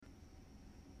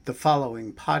The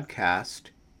following podcast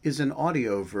is an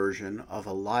audio version of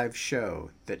a live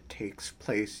show that takes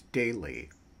place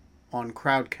daily on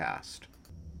Crowdcast.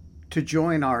 To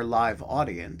join our live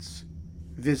audience,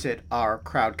 visit our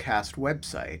Crowdcast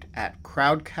website at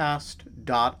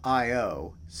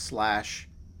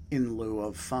crowdcast.io/in lieu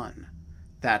of fun.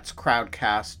 That's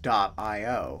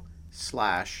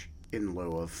crowdcast.io/in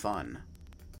lieu of fun.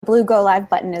 Blue Go Live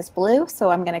button is blue,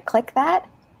 so I'm going to click that.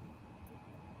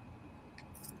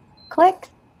 Click,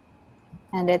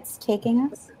 and it's taking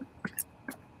us,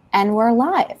 and we're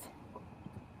live.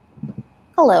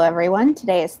 Hello, everyone.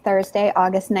 Today is Thursday,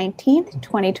 August 19th,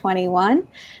 2021,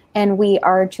 and we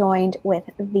are joined with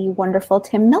the wonderful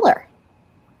Tim Miller.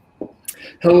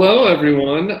 Hello,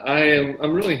 everyone.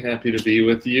 I'm really happy to be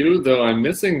with you, though I'm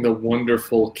missing the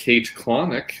wonderful Kate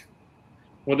Klonick.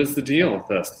 What is the deal with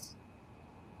this?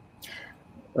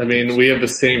 I mean, we have the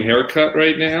same haircut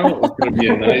right now. It's going to be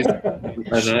a nice,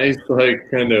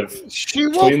 like, kind of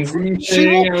twinsy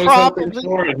thing. I was hoping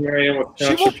for, and here I am with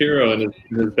Scott Shapiro in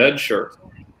his bed shirt.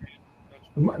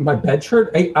 My bed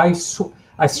shirt? I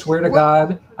swear to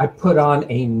God, I put on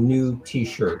a new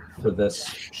T-shirt for this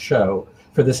show,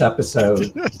 for this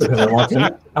episode,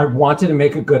 because I wanted to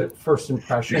make a good first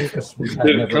impression. Because we had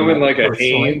Did it come in like a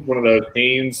Hanes, one of those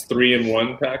Hanes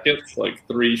 3-in-1 packets, like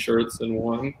 3 shirts in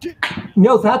one?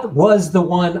 No, that was the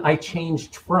one I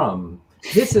changed from.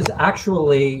 This is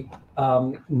actually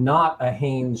not a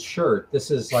Hanes shirt.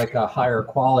 This is like a higher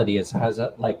quality. It has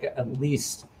at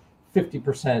least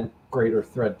 50% greater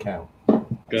thread count.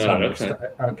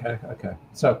 Okay.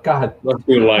 So, go ahead. Let's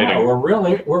do lighting. Wow, we're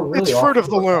really. It's fruit of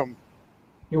the loom.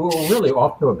 We're really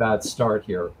off to a bad start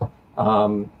here.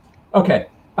 Okay.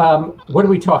 What are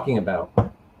we talking about?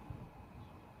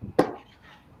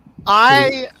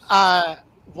 I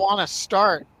want to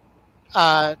start,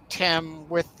 Tim,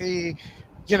 with the,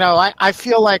 I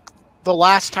feel like the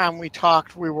last time we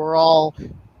talked, we were all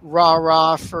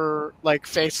rah-rah for like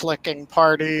face licking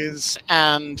parties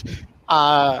and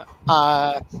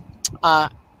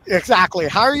exactly.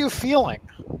 How are you feeling?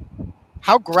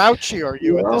 How grouchy are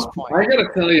you at this point? I gotta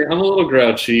tell you, I'm a little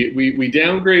grouchy. We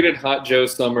downgraded Hot Joe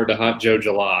Summer to Hot Joe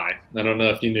July. I don't know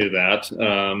if you knew that,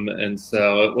 and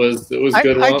so it was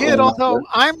good. I did, although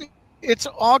it's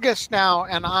August now,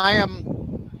 and I am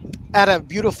at a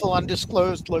beautiful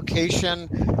undisclosed location,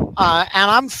 and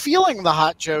I'm feeling the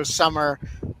Hot Joe Summer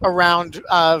around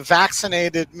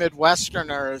vaccinated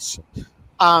Midwesterners,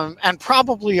 and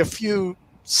probably a few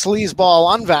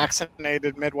sleazeball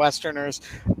unvaccinated Midwesterners,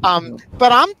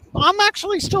 but I'm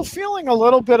actually still feeling a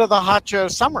little bit of the Hot Joe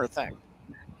Summer thing.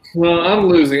 Well, I'm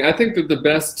losing. I think that the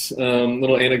best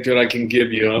little anecdote I can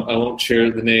give you, I won't share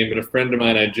the name, but a friend of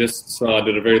mine I just saw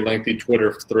did a very lengthy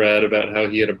Twitter thread about how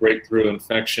he had a breakthrough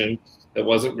infection that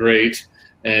wasn't great,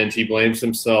 and he blames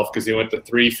himself because he went to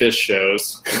 3 Phish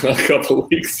shows a couple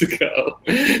weeks ago,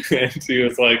 and he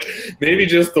was like, maybe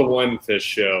just the 1 Phish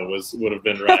show would have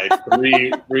been right.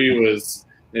 Three was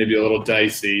maybe a little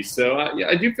dicey. So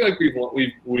I do feel like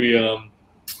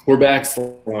we're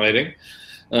backsliding.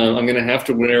 I'm going to have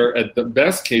to wear, at the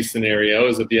best case scenario,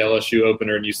 is at the LSU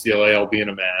opener in UCLA, I'll be in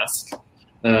a mask.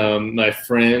 My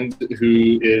friend,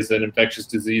 who is an infectious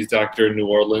disease doctor in New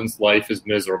Orleans, life is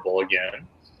miserable again.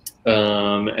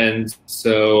 And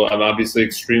so I'm obviously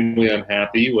extremely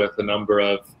unhappy with a number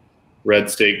of red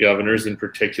state governors in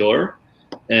particular.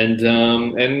 And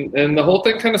the whole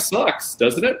thing kind of sucks,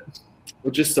 doesn't it?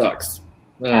 It just sucks.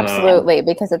 Absolutely,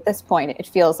 because at this point, it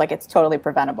feels like it's totally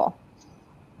preventable.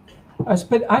 So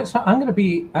I'm going to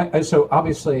be. So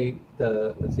obviously,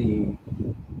 the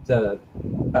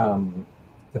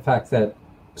fact that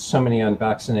so many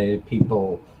unvaccinated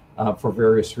people, for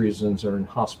various reasons, are in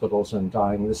hospitals and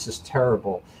dying. This is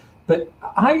terrible. But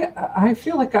I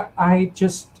feel like I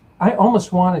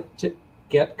almost wanted to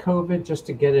get COVID just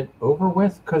to get it over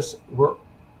with, because we're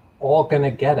all going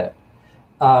to get it.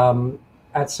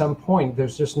 At some point,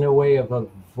 there's just no way of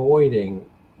avoiding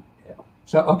it.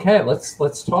 So, okay,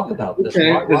 let's talk about this.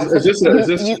 Okay. Is this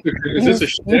a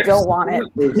shtick? You don't want it.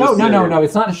 No,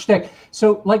 it's not a shtick.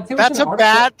 So, like, That's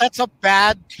a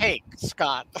bad take,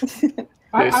 Scott.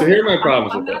 Okay, so here are my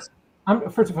problems with this.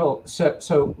 First of all,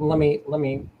 so let me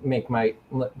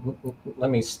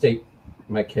state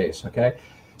my case, okay?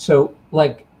 So,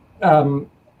 like,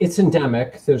 it's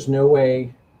endemic. There's no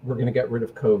way we're going to get rid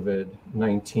of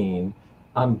COVID-19.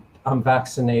 I'm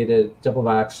vaccinated, double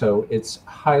vax, so it's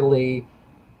highly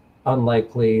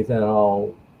unlikely that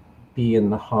I'll be in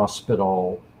the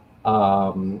hospital.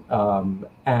 And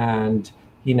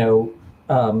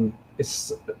I'm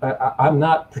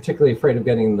not particularly afraid of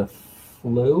getting the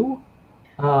flu.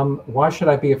 Why should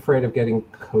I be afraid of getting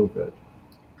COVID?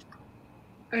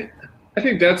 I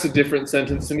think that's a different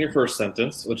sentence than your first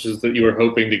sentence, which is that you were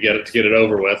hoping to get it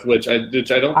over with, which I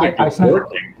don't think is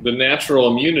working. The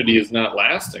natural immunity is not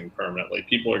lasting permanently.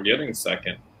 People are getting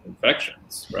second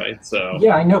infections, right? So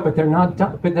yeah, I know, but they're not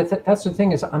done. But that's the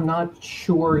thing is, I'm not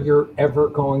sure you're ever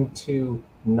going to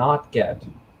not get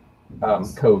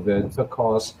COVID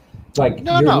because, like,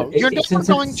 you're never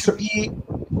going to be.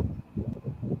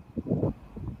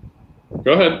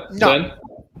 Go ahead, Ben.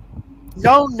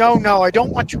 No. I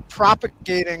don't want you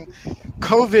propagating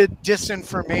COVID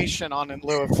disinformation on In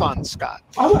Lieu of Fun, Scott.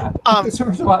 First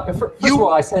of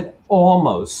all, I said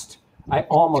almost. I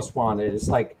almost wanted. It's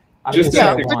like just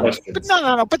but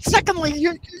no. But secondly,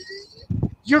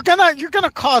 you're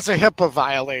gonna cause a HIPAA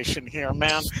violation here,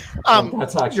 man.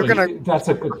 That's that's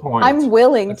a good point. I'm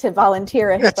willing to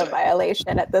volunteer a HIPAA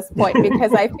violation at this point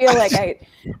because I feel like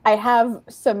I have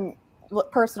some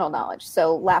personal knowledge.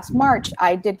 So last March,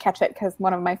 I did catch it because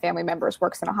one of my family members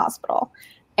works in a hospital,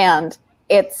 and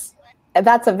that's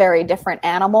a very different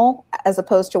animal as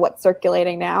opposed to what's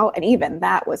circulating now. And even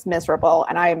that was miserable.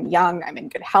 And I'm young, I'm in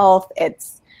good health.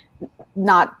 It's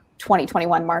not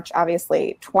 2021 March,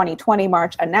 obviously 2020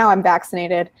 March. And now I'm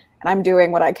vaccinated and I'm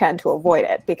doing what I can to avoid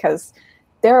it because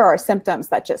there are symptoms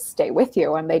that just stay with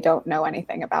you and they don't know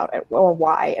anything about it or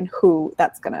why and who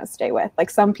that's going to stay with.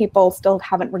 Like some people still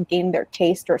haven't regained their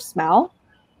taste or smell,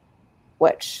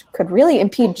 which could really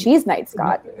impede cheese night,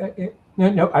 Scott.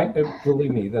 No,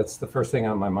 believe me, that's the first thing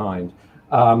on my mind,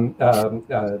 how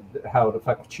it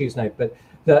affects cheese night. But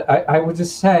I would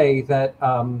just say that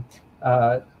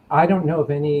I don't know of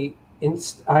any,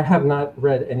 I have not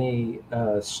read any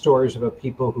stories about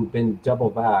people who've been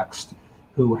double vaxxed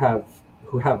who have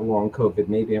long COVID.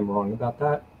 Maybe I'm wrong about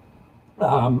that.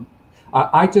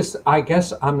 I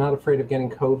guess I'm not afraid of getting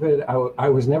COVID. I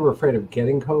was never afraid of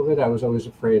getting COVID. I was always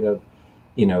afraid of,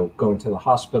 going to the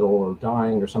hospital or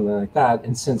dying or something like that.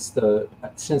 And since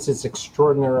it's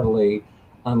extraordinarily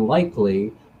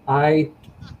unlikely,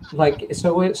 it's like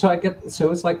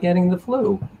getting the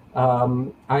flu.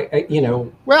 So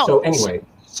anyway.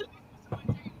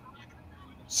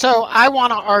 So I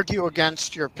want to argue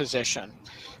against your position.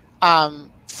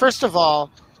 First of all,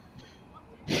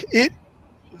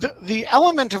 the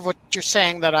element of what you're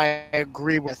saying that I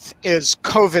agree with is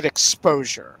COVID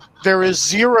exposure. There is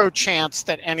zero chance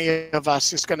that any of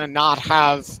us is going to not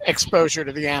have exposure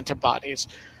to the antibodies.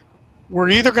 We're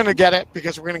either going to get it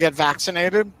because we're going to get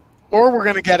vaccinated, or we're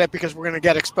going to get it because we're going to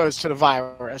get exposed to the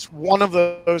virus. One of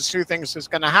those two things is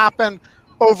going to happen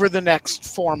over the next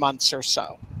 4 months or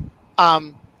so.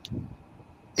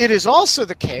 It is also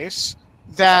the case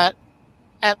that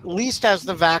at least as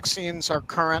the vaccines are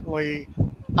currently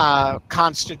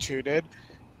constituted,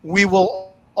 we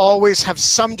will always have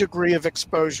some degree of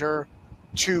exposure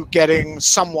to getting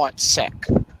somewhat sick.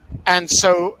 And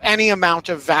so any amount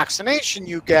of vaccination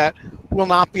you get will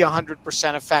not be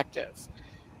 100% effective.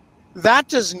 That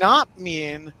does not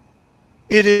mean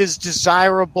it is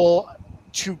desirable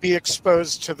to be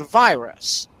exposed to the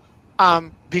virus.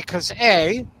 Because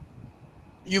A,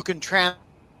 you can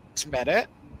transmit it,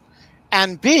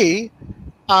 and B,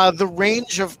 the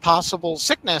range of possible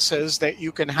sicknesses that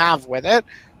you can have with it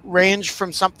range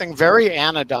from something very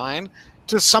anodyne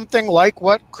to something like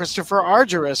what Christopher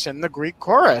Argyris in the Greek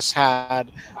chorus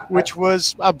had, which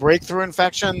was a breakthrough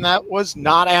infection that was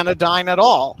not anodyne at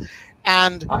all.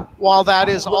 And while that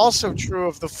is also true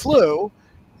of the flu,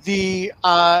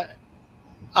 that's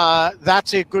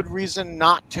a good reason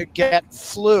not to get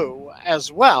flu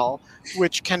as well,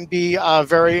 which can be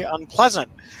very unpleasant.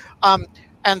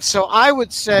 And so I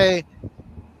would say,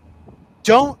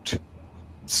 don't,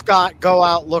 Scott, go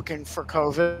out looking for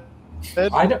COVID.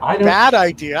 I don't. Bad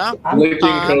idea. Licking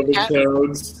COVID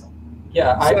codes.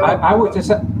 Yeah, I would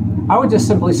just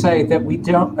simply say that we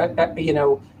don't.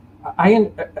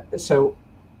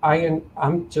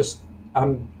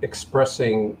 I'm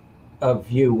expressing a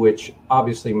view which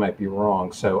obviously might be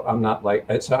wrong. So I'm not like.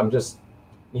 So I'm just,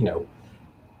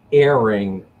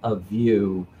 airing a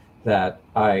view that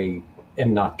I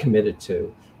am not committed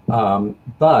to.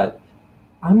 But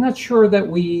I'm not sure that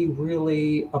we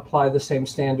really apply the same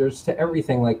standards to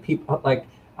everything. Like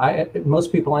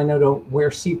most people I know don't wear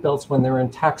seatbelts when they're in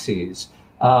taxis.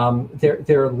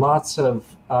 There are lots of.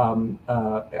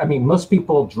 Most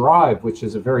people drive, which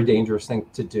is a very dangerous thing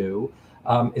to do.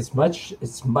 It's much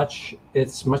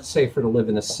safer to live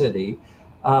in a city.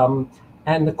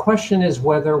 And the question is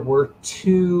whether we're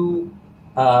too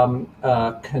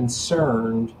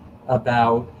concerned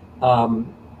about.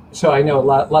 So I know a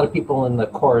lot of people in the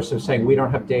chorus are saying we don't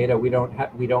have data, we don't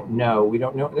know.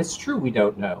 It's true, we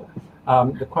don't know.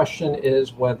 The question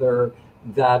is whether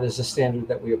that is a standard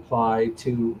that we apply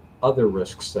to other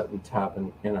risks that we have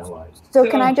in our lives. So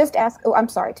can I just ask, oh, I'm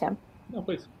sorry, Tim. No,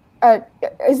 please.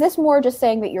 Is this more just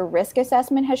saying that your risk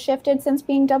assessment has shifted since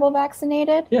being double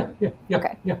vaccinated? Yeah.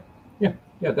 Okay. Yeah.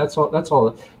 That's all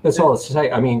to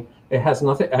say. I mean, it has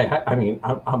nothing.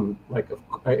 I'm like,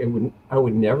 I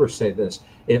would never say this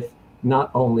if not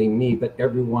only me, but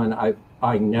everyone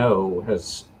I know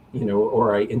has,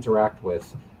 or I interact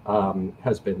with,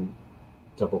 has been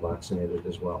double vaccinated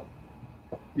as well.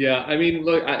 Yeah, I mean,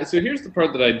 look, so here's the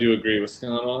part that I do agree with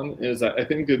Scott on, is I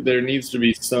think that there needs to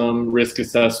be some risk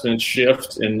assessment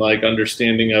shift in like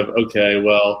understanding of, okay,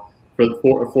 well, for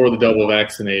the double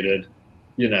vaccinated,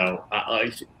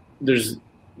 there's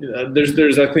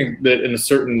I think that in a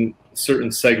certain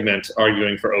segment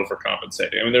arguing for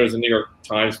overcompensating. I mean, there was a New York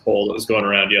Times poll that was going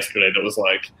around yesterday that was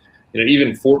like,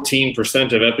 even 14%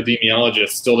 of epidemiologists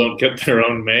still don't get their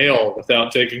own mail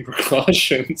without taking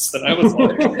precautions. And I was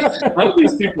like, how do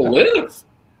these people live?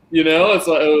 It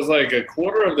was like a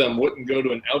quarter of them wouldn't go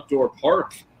to an outdoor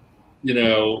park,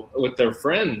 with their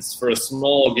friends for a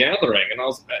small gathering. And I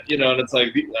was, and it's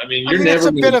like, I mean, you're never.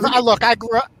 It's a bit of. Look, I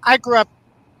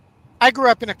grew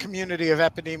up in a community of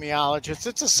epidemiologists.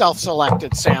 It's a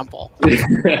self-selected sample.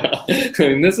 Yeah. I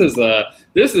mean, this is a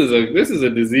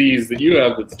disease that you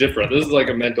have that's different. This is like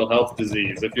a mental health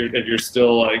disease. If you're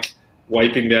still like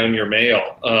wiping down your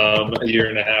mail a year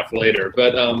and a half later.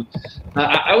 But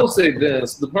I will say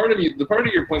this: the part of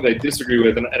your point that I disagree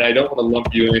with, and I don't want to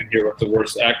lump you in here with the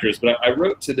worst actors, but I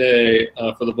wrote today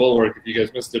for the Bulwark, if you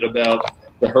guys missed it, about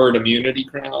the herd immunity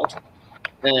crowd.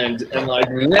 And like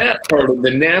that part of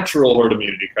the natural herd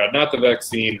immunity crowd, not the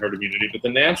vaccine herd immunity, but the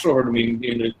natural herd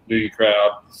immunity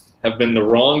crowd have been the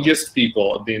wrongest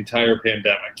people of the entire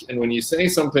pandemic. And when you say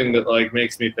something that like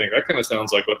makes me think, that kind of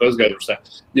sounds like what those guys were saying,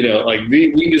 like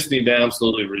we just need to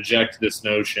absolutely reject this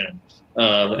notion.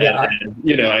 And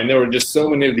there were just so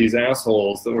many of these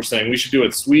assholes that were saying we should do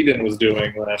what Sweden was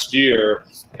doing last year.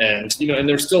 And, and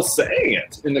they're still saying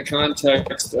it in the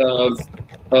context of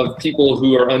people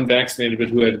who are unvaccinated but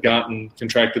who had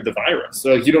contracted the virus.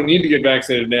 So you don't need to get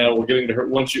vaccinated now. We're getting to herd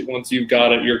once you've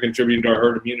got it, you're contributing to our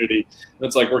herd immunity. And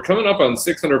it's like we're coming up on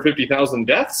 650,000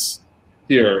 deaths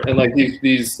here, and like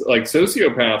these like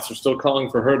sociopaths are still calling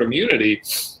for herd immunity.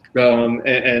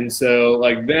 And so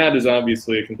like that is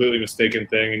obviously a completely mistaken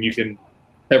thing, and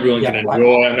everyone can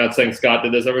enjoy. I'm not saying Scott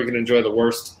did this. Everyone can enjoy the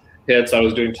worst hits. I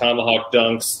was doing tomahawk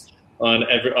dunks on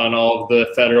all of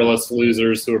the Federalist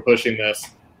losers who are pushing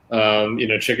this,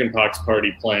 chickenpox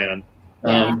party plan.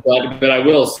 But I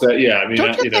will say, yeah. I mean,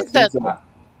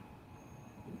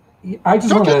 I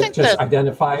just want to just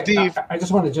identify. I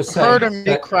just want to just say herd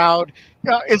immunity crowd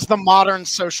is the modern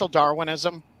social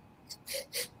Darwinism.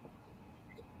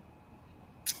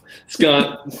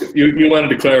 Scott, you wanted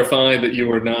to clarify that you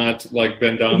were not like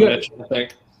Ben Domenech, I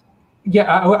think. Yeah,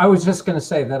 I was just going to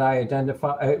say that I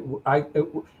identify.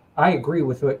 I agree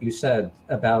with what you said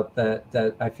about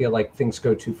that I feel like things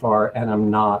go too far, and I'm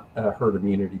not a herd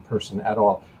immunity person at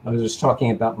all. I was just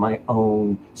talking about my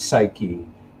own psyche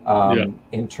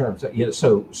in terms of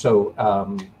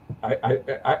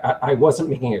I wasn't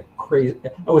making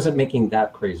I wasn't making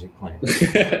that crazy claim.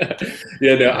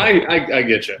 Yeah, no, I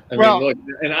get you. I mean, look,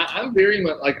 and I'm very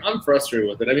much like I'm frustrated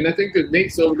with it. I mean, I think that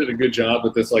Nate Silver did a good job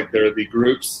with this. Like, there are the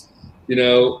groups,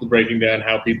 breaking down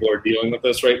how people are dealing with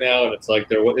this right now, and it's like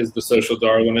what is the social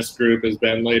Darwinist group has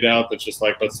been laid out. That's just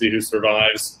like, let's see who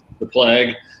survives the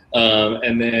plague.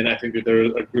 And then I think that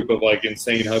there's a group of like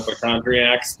insane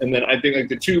hypochondriacs. And then I think like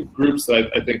the two groups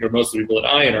that I think are most of the people that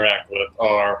I interact with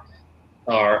are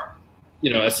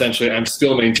essentially I'm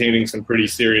still maintaining some pretty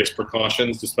serious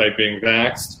precautions despite being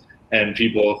vaxxed, and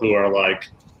people who are like,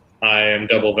 I am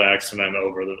double vaxxed and I'm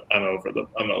over the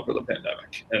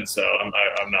pandemic. And so I'm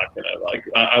not gonna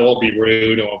I won't be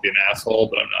rude, I won't be an asshole,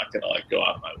 but I'm not gonna like go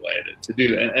out of my way to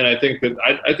do that. And I think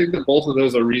that both of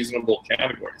those are reasonable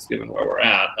categories given where we're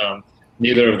at.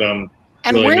 Neither of them.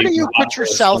 And really where do you put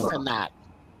yourself in that?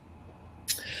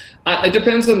 It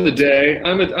depends on the day.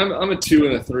 I'm a 2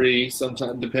 and a 3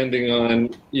 sometimes, depending on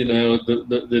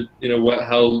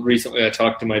how recently I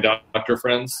talked to my doctor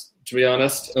friends. To be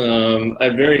honest, I'm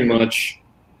very much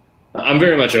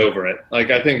over it.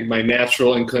 Like, I think my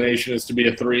natural inclination is to be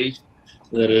a 3,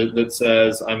 that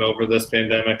says I'm over this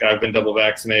pandemic. I've been double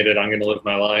vaccinated. I'm going to live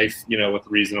my life, with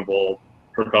reasonable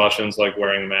precautions like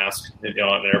wearing a mask, on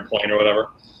an airplane or whatever.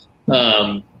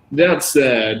 That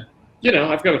said,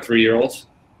 I've got a 3-year-old.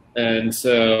 And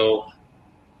so,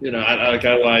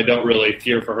 I don't really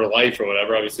fear for her life or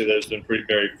whatever. Obviously, there's been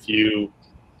very few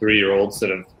 3-year-olds that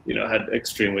have, had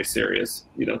extremely serious,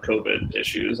 COVID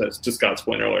issues. As to Scott's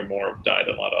point earlier, more have died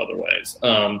in a lot of other ways.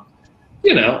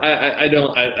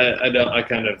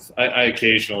 I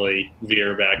occasionally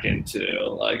veer back into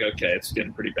like, okay, it's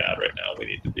getting pretty bad right now. We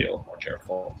need to be a little more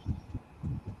careful.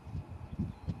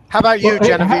 How about you,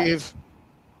 Genevieve?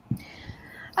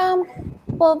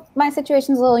 Well, my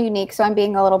situation's a little unique, so I'm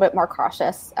being a little bit more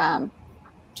cautious. I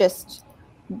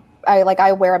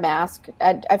wear a mask.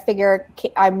 I figure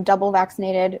I'm double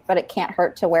vaccinated, but it can't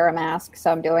hurt to wear a mask,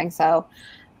 so I'm doing so.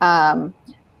 I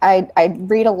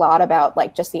read a lot about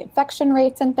like just the infection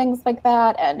rates and things like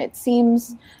that, and it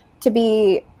seems to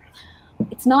be,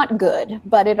 it's not good,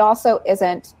 but it also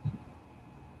isn't.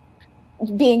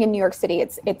 Being in New York City,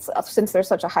 it's since there's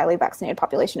such a highly vaccinated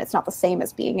population, it's not the same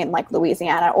as being in like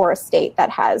Louisiana or a state that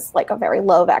has like a very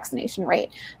low vaccination rate.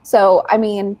 So, I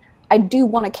mean, I do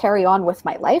want to carry on with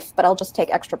my life, but I'll just take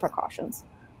extra precautions.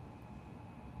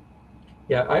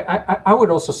 Yeah, I would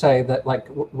also say that like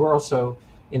we're also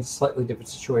in slightly different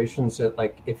situations. That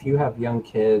like if you have young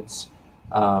kids,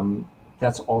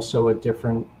 that's also a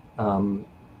different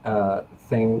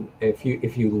thing. If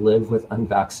you live with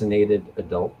unvaccinated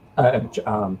adult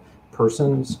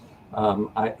persons,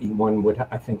 one would,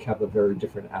 I think, have a very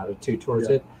different attitude towards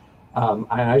it. And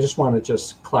I just want to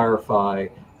just clarify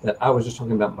that I was just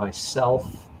talking about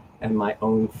myself and my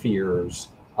own fears,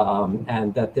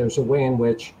 and that there's a way in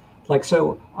which, like,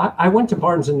 so I went to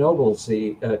Barnes and Nobles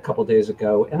a couple days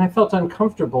ago, and I felt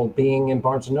uncomfortable being in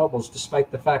Barnes and Nobles,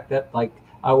 despite the fact that like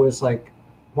I was like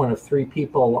one of 3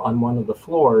 people on one of the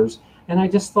floors, and I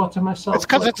just thought to myself, it's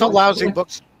because it's a lousy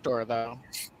bookstore, though.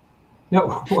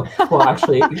 No, well,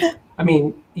 actually, I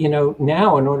mean,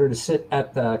 now in order to sit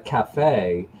at the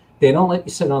cafe, they don't let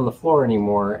you sit on the floor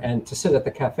anymore. And to sit at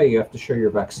the cafe, you have to show your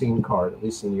vaccine card, at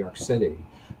least in New York City.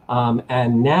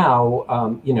 And now,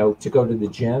 to go to the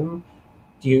gym,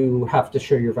 you have to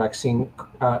show your vaccine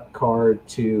card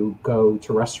to go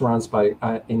to restaurants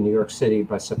in New York City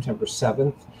by September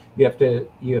 7th. You have to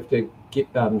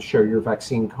show your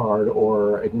vaccine card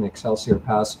or an Excelsior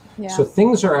pass. Yeah. So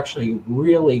things are actually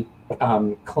really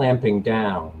clamping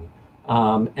down.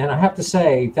 And I have to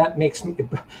say that makes me,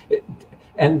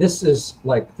 and this is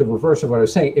like the reverse of what I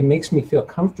was saying, it makes me feel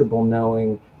comfortable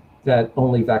knowing that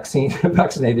only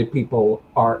vaccinated people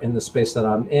are in the space that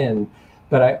I'm in.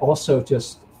 But I also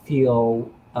just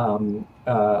feel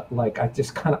like I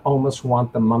just kind of almost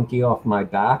want the monkey off my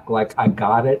back. Like, I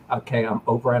got it. Okay, I'm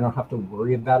over. I don't have to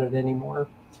worry about it anymore.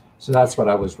 So that's what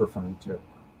I was referring to.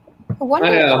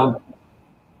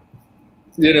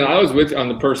 I was with you on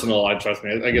the personal. Trust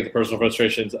me, I get the personal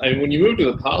frustrations. I mean, when you move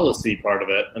to the policy part of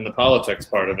it and the politics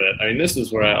part of it, I mean, this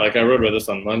is where I wrote about this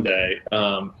on Monday.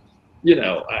 I'm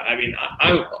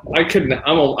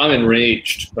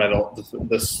enraged by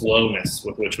the slowness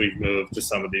with which we've moved to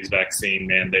some of these vaccine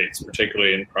mandates,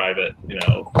 particularly in private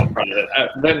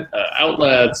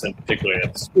outlets, and particularly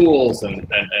at schools and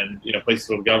places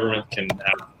where government can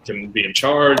be in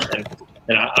charge, and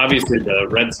obviously the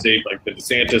red state, like the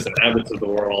DeSantis and Abbotts of the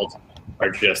world, are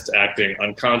just acting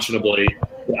unconscionably.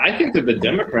 I think that the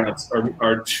Democrats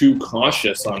are too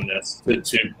cautious on this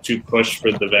to push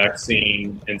for the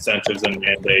vaccine incentives and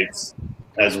mandates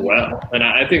as well. And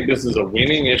I think this is a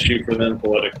winning issue for them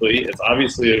politically. It's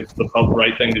obviously the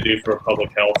right thing to do for a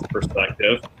public health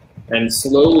perspective. And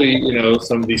slowly,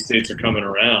 some of these states are coming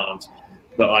around.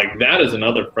 But like that is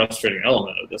another frustrating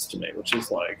element of this to me, which is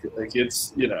like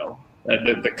it's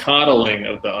the coddling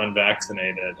of the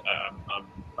unvaccinated.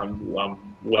 I'm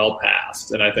well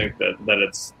past, and I think that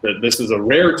this is a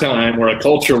rare time where a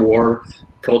culture war,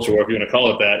 if you want to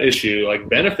call it that, issue like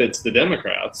benefits the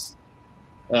Democrats,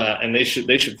 and they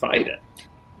should fight it.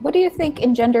 What do you think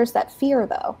engenders that fear,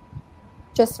 though?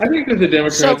 I think that the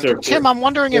Democrats are. Tim, I'm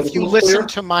wondering if you listened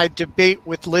to my debate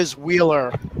with Liz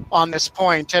Wheeler on this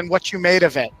point and what you made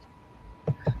of it.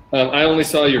 I only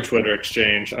saw your Twitter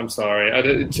exchange. I'm sorry.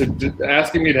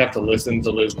 Asking me to have to listen to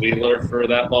Liz Wheeler for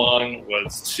that long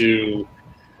was too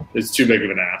big of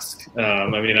an ask.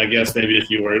 I guess maybe if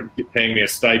you were paying me a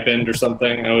stipend or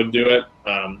something, I would do it.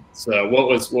 So what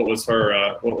was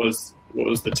her what was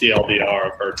the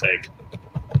TLDR of her take?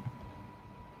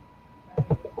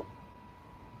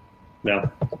 No,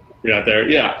 you're not there.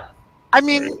 Yeah. I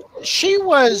mean, she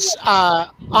was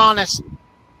honest.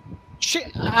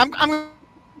 I'm going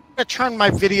to turn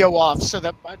my video off so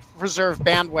that I reserve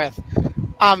bandwidth.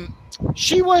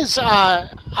 She was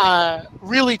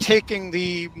really taking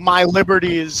the my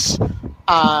liberties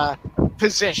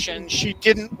position. She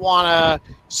didn't want to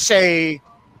say,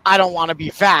 I don't want to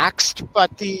be vaxxed,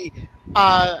 but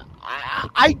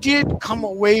I did come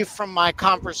away from my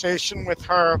conversation with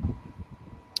her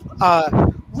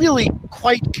really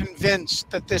quite convinced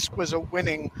that this was a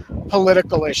winning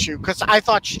political issue, because I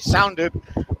thought she sounded,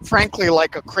 frankly,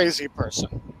 like a crazy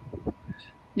person.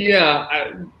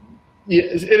 Yeah, yeah,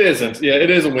 it isn't. Yeah, it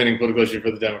is a winning political issue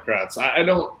for the Democrats. I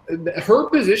don't. Her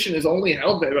position is only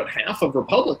held by about half of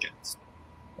Republicans.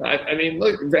 I mean,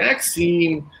 look,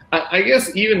 vaccine. I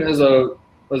guess even as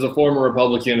a former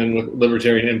Republican and with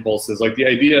libertarian impulses, like the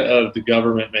idea of the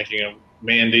government making a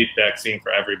mandate vaccine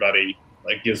for everybody,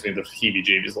 like gives me the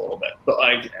heebie-jeebies a little bit. But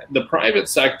like the private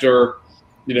sector,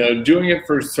 doing it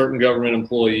for certain government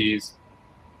employees,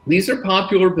 these are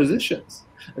popular positions.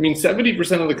 I mean,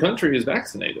 70% of the country is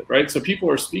vaccinated, right? So people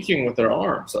are speaking with their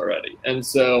arms already. And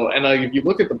so, if you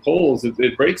look at the polls,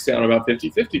 it breaks down about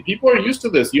 50-50. People are used to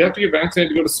this. You have to get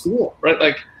vaccinated to go to school, right?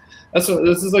 Like, this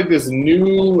is like this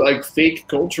new, like, fake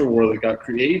culture war that got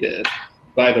created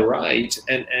by the right.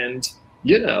 And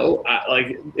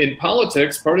like in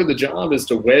politics, part of the job is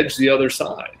to wedge the other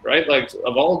side, right? Like,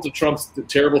 of all of Trump's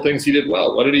terrible things he did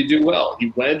well, what did he do well?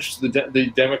 He wedged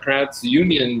the Democrats'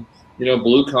 union,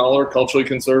 blue collar, culturally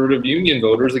conservative union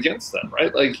voters against them,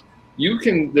 right? Like,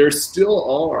 there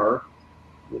still are,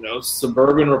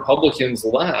 suburban Republicans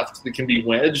left that can be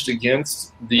wedged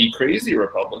against the crazy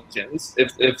Republicans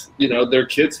if their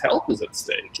kids' health is at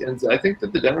stake. And I think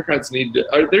that the Democrats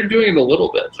they're doing it a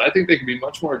little bit. I think they can be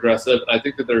much more aggressive. I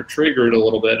think that they're triggered a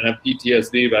little bit and have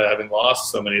PTSD by having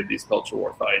lost so many of these culture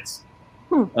war fights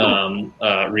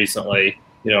recently,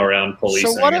 around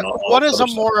policing. So what is a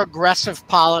more aggressive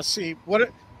policy?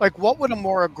 What would a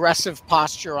more aggressive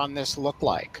posture on this look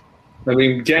like? I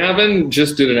mean, Gavin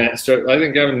just did I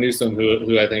think Gavin Newsom,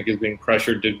 who I think is being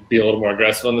pressured to be a little more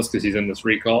aggressive on this because he's in this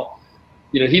recall.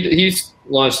 He's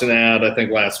launched an ad, I think,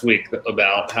 last week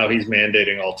about how he's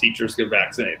mandating all teachers get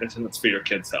vaccinated, and it's for your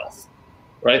kids' health,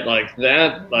 right? Like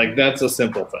that's a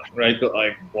simple thing, right? But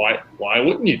like, why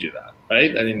wouldn't you do that,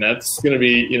 right? I mean, that's going to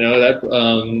be,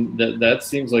 that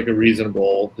seems like a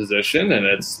reasonable position, and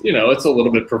it's a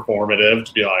little bit performative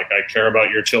to be like, I care about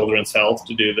your children's health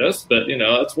to do this, but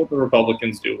that's what the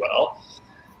Republicans do well.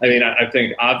 I mean, I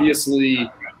think obviously,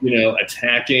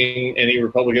 attacking any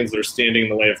Republicans that are standing in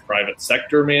the way of private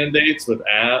sector mandates with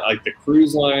like the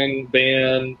cruise line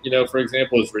ban, for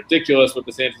example, is ridiculous what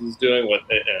DeSantis is doing with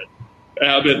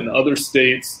Abbott and other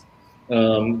states,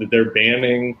 that they're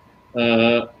banning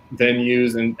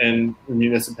venues and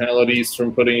municipalities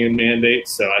from putting in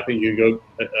mandates. So I think you go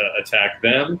attack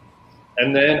them.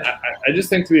 And then I just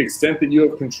think to the extent that you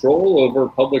have control over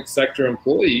public sector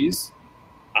employees,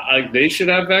 they should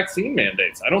have vaccine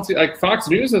mandates. I don't see, like, Fox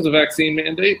News has a vaccine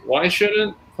mandate. Why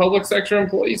shouldn't public sector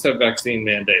employees have vaccine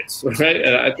mandates, right?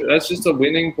 And that's just a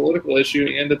winning political issue,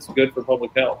 and it's good for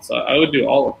public health. So I would do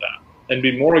all of that and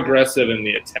be more aggressive in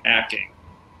the attacking.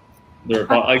 Like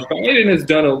Biden's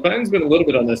been a little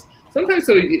bit on this. Sometimes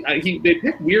they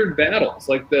pick weird battles,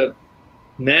 like the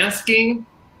masking.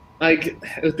 Like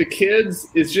with the kids,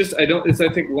 it's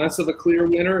I think less of a clear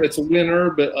winner. It's a winner,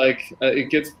 but like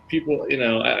it gets people.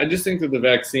 I just think that the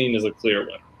vaccine is a clear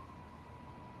winner.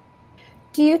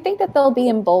 Do you think that they'll be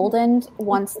emboldened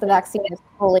once the vaccine is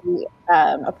fully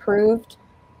approved?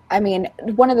 I mean,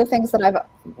 one of the things that I've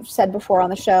said before on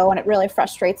the show, and it really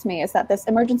frustrates me, is that this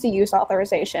emergency use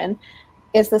authorization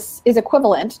is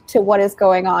equivalent to what is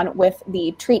going on with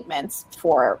the treatments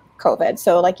for COVID.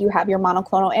 So like you have your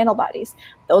monoclonal antibodies.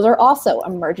 Those are also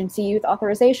emergency use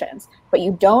authorizations, but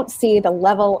you don't see the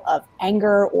level of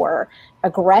anger or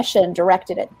aggression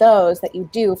directed at those that you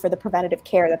do for the preventative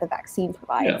care that the vaccine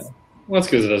provides. Yeah. Well,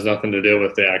 that's because it has nothing to do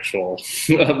with the actual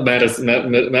medicine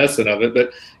of it.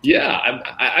 But yeah,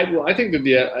 I think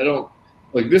that I don't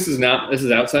like this is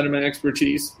outside of my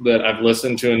expertise, but I've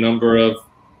listened to a number of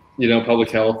public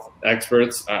health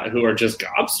experts who are just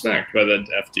gobsmacked by the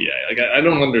FDA. Like I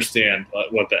don't understand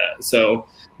what that. So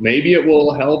maybe it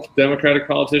will help Democratic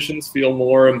politicians feel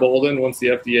more emboldened once the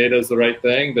FDA does the right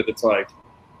thing. But it's like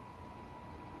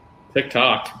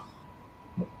TikTok.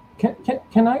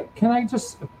 Can I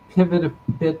just pivot a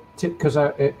bit to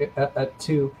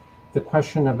the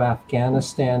question of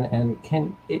Afghanistan, and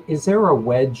is there a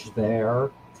wedge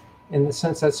there in the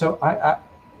sense that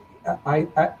I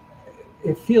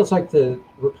it feels like the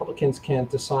Republicans can't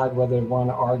decide whether they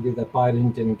want to argue that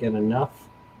Biden didn't get enough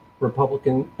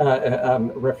refugees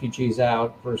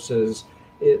out versus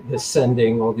the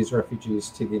sending all these refugees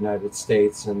to the United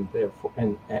States and therefore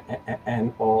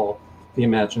and all the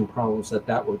imagined problems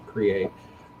that would create.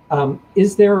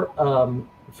 Is there,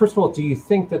 first of all, do you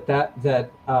think that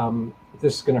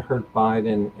this is going to hurt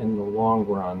Biden in the long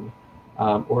run,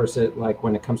 or is it like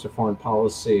when it comes to foreign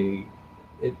policy,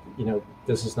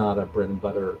 this is not a bread and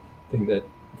butter thing that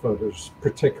voters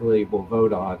particularly will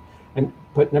vote on.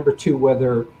 But number two,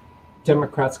 whether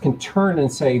Democrats can turn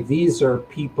and say, these are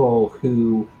people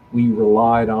who we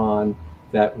relied on,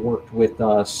 that worked with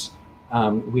us.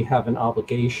 We have an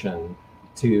obligation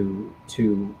to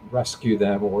rescue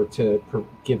them or to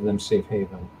give them safe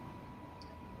haven.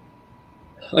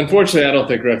 Unfortunately, I don't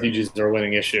think refugees are a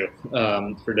winning issue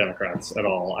for Democrats at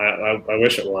all. I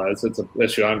wish it was. It's an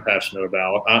issue I'm passionate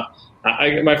about.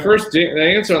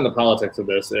 The answer on the politics of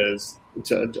this is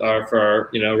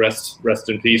rest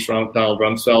in peace, Donald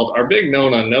Rumsfeld. Our big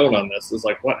known unknown on this is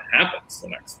like what happens the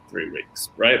next 3 weeks,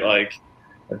 right? Like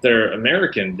if they're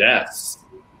American deaths,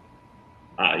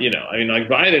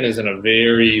 Biden is in a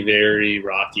very, very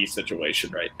rocky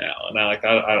situation right now, and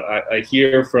I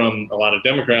hear from a lot of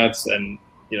Democrats and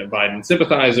Biden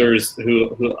sympathizers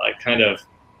who kind of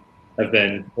have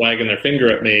been wagging their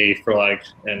finger at me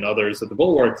and others at the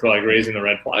Bulwark for raising the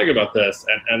red flag about this,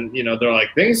 and they're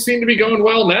like, things seem to be going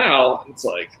well now. It's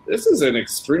like, this is an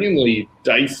extremely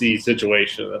dicey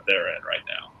situation that they're in right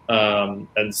now,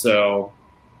 and so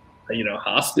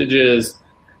hostages.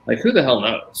 Like, who the hell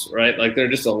knows, right? Like, there are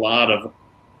just a lot of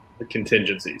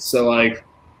contingencies. So,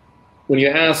 when you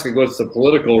ask, what's the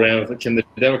political can the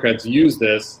Democrats use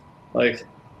this?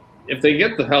 If they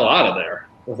get the hell out of there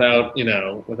without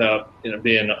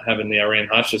having the Iran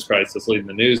hostage crisis leading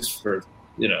the news for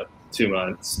 2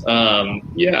 months, I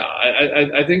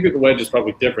think that the wedge is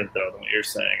probably different though than what you're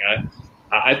saying.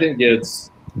 I think it's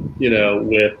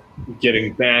with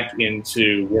getting back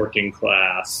into working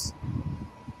class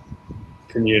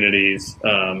communities,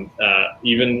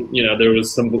 even there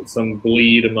was some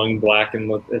bleed among Black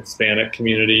and Hispanic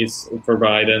communities for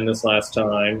Biden this last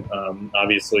time.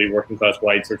 Obviously, working class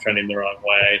whites are trending the wrong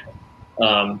way.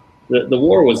 The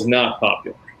war was not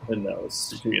popular in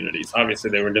those communities. Obviously,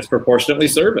 they were disproportionately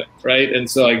serving, right? And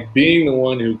so, being the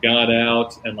one who got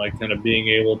out and kind of being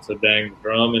able to bang the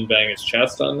drum and bang his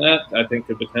chest on that, I think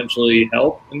could potentially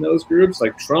help in those groups.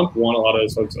 Trump won a lot of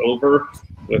those folks over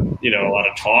with a lot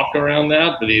of talk around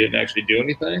that, but he didn't actually do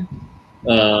anything,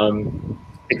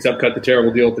 except cut the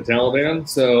terrible deal with the Taliban.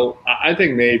 So I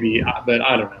think maybe, but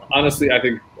I don't know. Honestly, I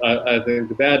think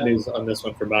the bad news on this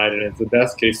one for Biden is the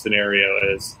best case scenario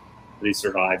is that he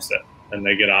survives it and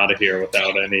they get out of here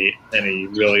without any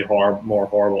really more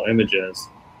horrible images.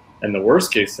 And the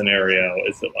worst case scenario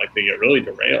is that they get really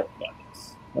derailed by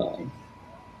this.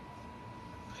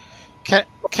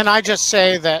 Can I just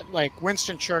say that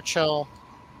Winston Churchill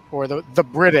or the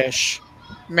British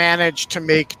managed to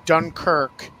make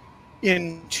Dunkirk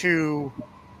into,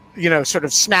 sort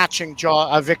of snatching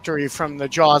a victory from the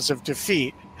jaws of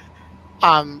defeat.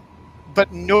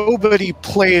 But nobody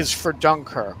plays for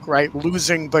Dunkirk, right?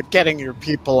 Losing but getting your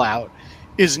people out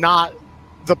is not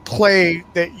the play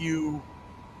that you,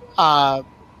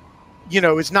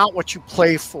 is not what you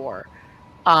play for.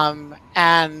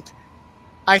 And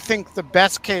I think the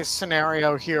best case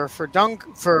scenario here for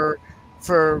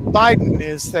Biden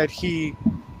is that he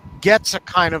gets a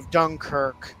kind of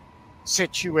Dunkirk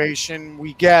situation.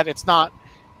 It's not,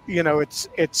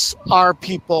 it's our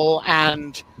people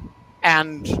and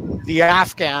the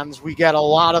Afghans. We get a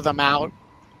lot of them out,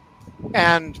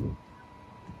 and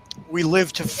we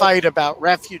live to fight about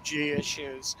refugee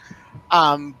issues,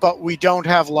 but we don't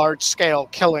have large-scale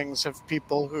killings of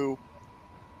people who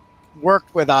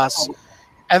worked with us.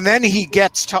 And then he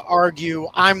gets to argue,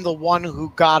 I'm the one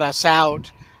who got us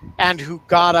out, and who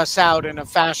got us out in a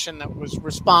fashion that was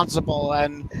responsible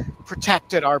and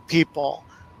protected our people.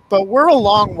 But we're a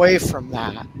long way from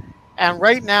that. And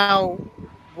right now,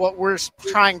 what we're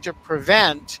trying to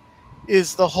prevent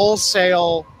is the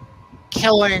wholesale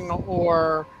killing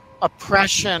or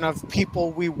oppression of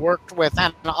people we worked with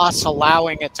and us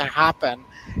allowing it to happen.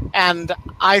 And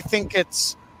I think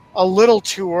it's a little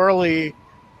too early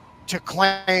to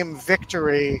claim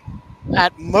victory.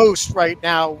 At most, right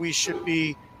now, we should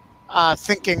be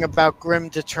thinking about grim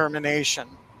determination.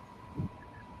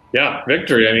 Yeah,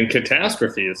 victory. I mean,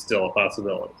 catastrophe is still a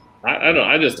possibility.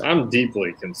 I'm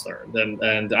deeply concerned, and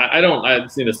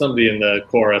somebody in the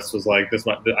chorus was like,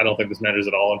 I don't think this matters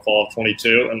at all in fall of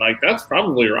 22, and that's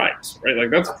probably right?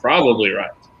 That's probably right,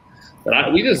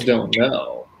 but we just don't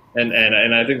know, and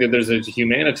I think that there's a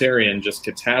humanitarian just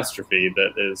catastrophe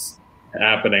that is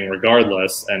happening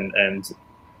regardless, and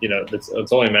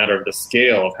it's only a matter of the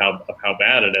scale of how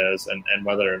bad it is, and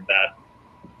whether that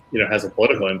has a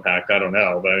political impact. I don't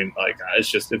know, but I mean,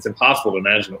 it's impossible to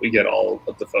imagine that we get all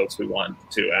of the folks we want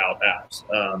to out.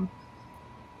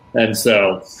 And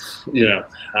so,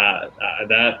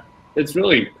 that it's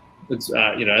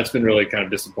been really kind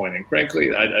of disappointing.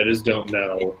 Frankly, I just don't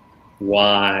know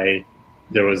why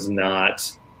there was not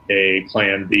a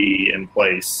plan B in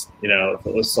place. If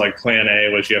it was like plan A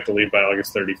was you have to leave by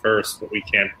August 31st, but we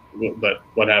can't. But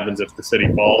what happens if the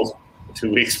city falls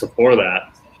 2 weeks before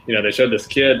that? They showed this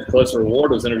kid. Closer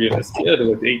Ward was interviewing this kid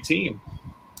who was 18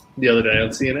 the other day on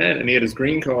CNN, and he had his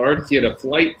green card. He had a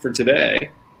flight for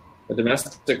today, a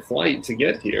domestic flight to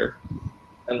get here,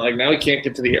 and now he can't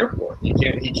get to the airport. He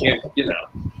can't.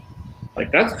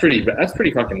 That's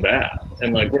pretty fucking bad.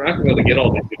 And we're not going to be able to get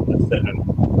all these people to sit in.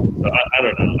 So I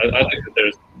don't know. I think that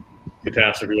there's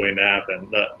catastrophe waiting to happen.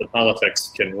 The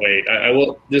politics can wait. I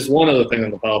will. Just one other thing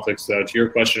on the politics, though, to your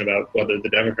question about whether the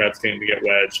Democrats came to get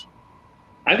wedged.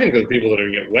 I think the people that are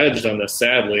going to get wedged on this,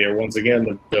 sadly, are once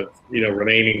again the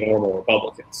remaining normal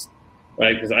Republicans,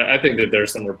 right? Because I think that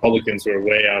there's some Republicans who are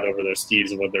way out over their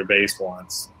skis of what their base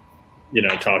wants.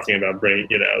 Talking about bringing,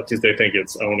 because they think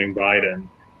it's owning Biden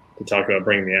to talk about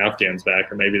bringing the Afghans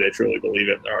back, or maybe they truly believe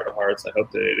it in their heart of hearts. I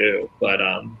hope that they do, but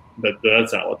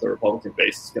that's not what the Republican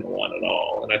base is going to want at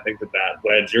all. And I think that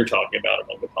wedge you're talking about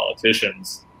among the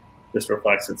politicians just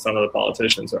reflects that some of the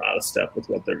politicians are out of step with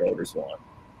what their voters want.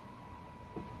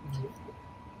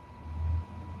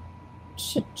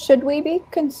 Should we be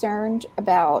concerned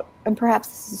about, and perhaps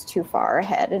this is too far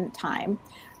ahead in time,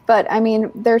 but I mean,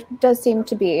 there does seem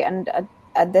to be, and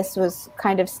this was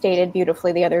kind of stated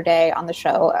beautifully the other day on the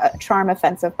show, a charm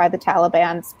offensive by the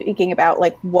Taliban, speaking about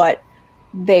what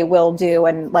they will do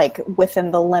and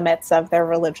within the limits of their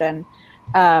religion,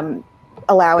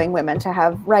 allowing women to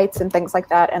have rights and things like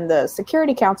that. And the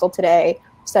Security Council today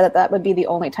said that would be the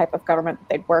only type of government that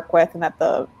they'd work with, and that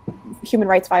the human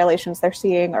rights violations they're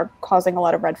seeing are causing a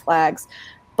lot of red flags.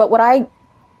 But what I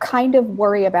kind of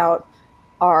worry about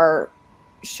are,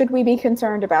 should we be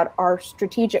concerned about our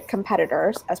strategic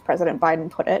competitors, as President Biden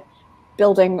put it,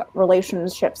 building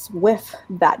relationships with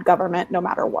that government no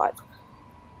matter what?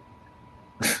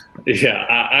 Yeah,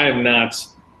 I'm not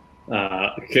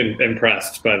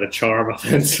impressed by the charm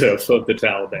offensive of the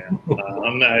Taliban.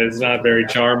 It's not very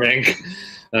charming.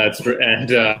 I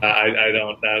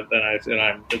don't.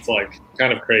 It's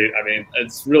kind of crazy. I mean,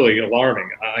 it's really alarming.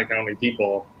 How many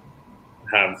people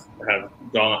have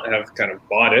kind of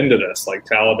bought into this,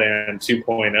 Taliban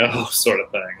 2.0 sort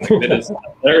of thing.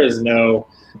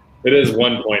 It is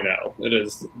 1.0. It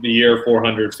is the year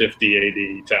 450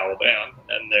 AD Taliban,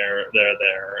 and they're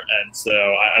there. And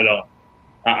so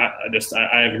I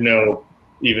have no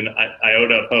even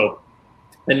iota of hope.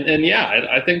 And yeah,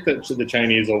 I think that the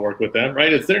Chinese will work with them,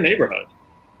 right? It's their neighborhood,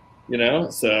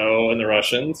 so, and the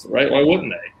Russians, right? Why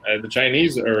wouldn't they? The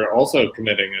Chinese are also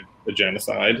committing a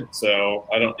genocide. So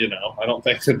I don't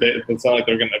think that it's not like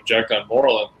they're going to object on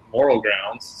moral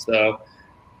grounds. So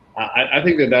I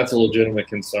think that that's a legitimate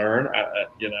concern,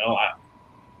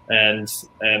 and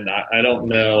I don't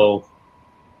know,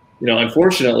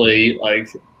 unfortunately,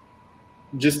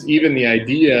 just even the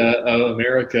idea of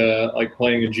America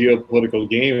playing a geopolitical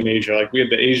game in Asia, we had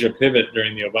the Asia pivot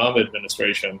during the Obama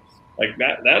administration,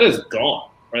 that is gone,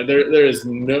 right? There is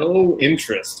no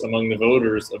interest among the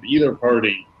voters of either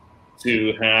party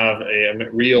to have a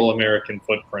real American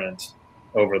footprint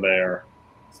over there.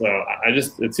 So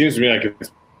it seems to me like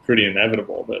it's pretty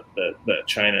inevitable that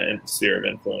China sphere of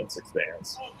influence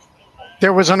expands.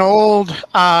 There was an old,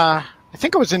 I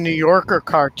think it was a New Yorker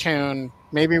cartoon,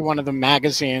 maybe one of the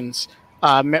magazines,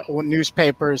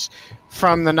 newspapers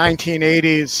from the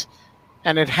 1980s,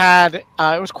 and it had,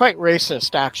 it was quite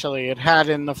racist, actually. It had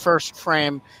in the first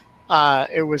frame,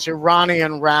 it was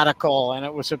Iranian radical, and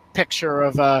it was a picture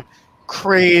of a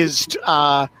crazed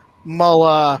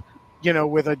mullah,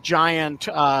 with a giant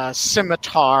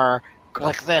scimitar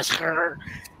like this.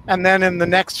 And then in the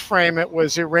next frame, it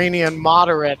was Iranian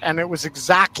moderate, and it was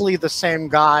exactly the same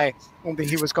guy, only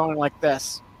he was going like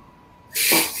this.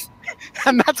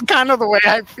 And that's kind of the way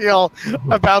I feel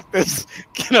about this,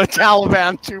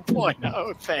 Taliban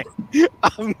 2.0 thing.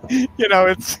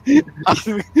 It's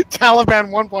Taliban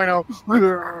 1.0,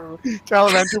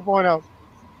 Taliban 2.0.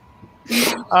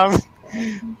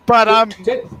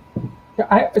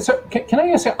 So can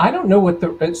I ask you? I don't know what the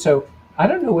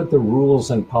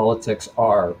rules in politics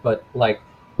are, but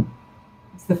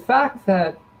the fact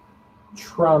that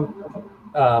Trump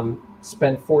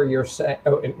spent 4 years,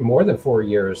 more than 4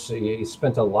 years, he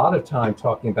spent a lot of time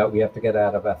talking about we have to get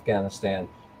out of Afghanistan,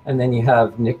 and then you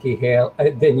have Nikki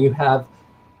Haley, then you have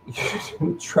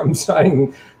Trump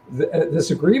signing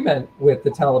this agreement with the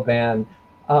Taliban.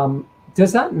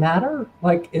 Does that matter?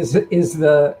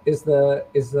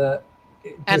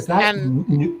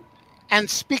 And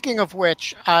speaking of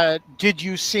which, did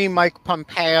you see Mike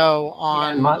Pompeo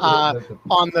on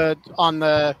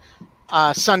the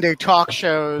Sunday talk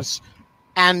shows?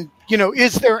 And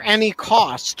is there any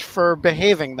cost for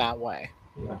behaving that way?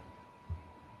 Yeah.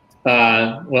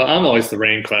 Well, I'm always the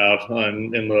rain cloud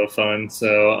in lieu of fun,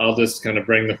 so I'll just kind of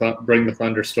bring the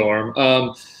thunderstorm.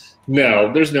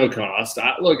 No, there's no cost.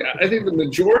 I think the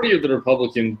majority of the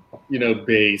Republican,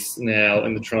 base now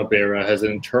in the Trump era has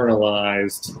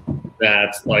internalized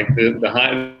that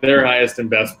their highest and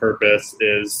best purpose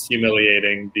is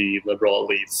humiliating the liberal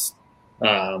elites,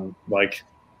 like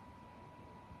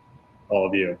all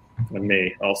of you and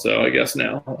me also, I guess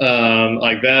now.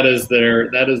 That is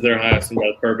their highest and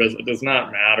best purpose. It does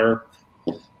not matter,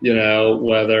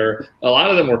 whether a lot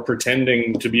of them were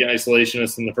pretending to be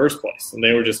isolationists in the first place, and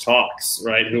they were just hawks,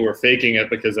 right? Who were faking it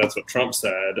because that's what Trump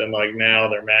said, and now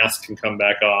their mask can come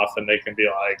back off, and they can be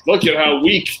like, "Look at how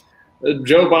weak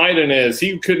Joe Biden is.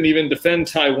 He couldn't even defend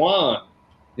Taiwan,"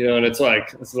 And it's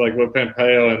this is like what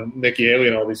Pompeo and Nikki Haley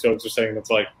and all these folks are saying. It's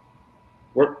like,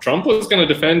 Trump was going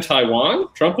to defend Taiwan?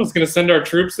 Trump was going to send our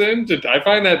troops in? I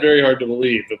find that very hard to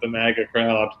believe, that the MAGA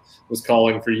crowd was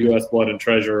calling for U.S. blood and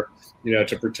treasure,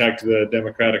 to protect the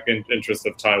democratic interests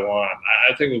of Taiwan.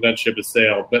 I think that ship has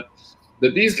sailed. But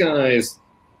these guys,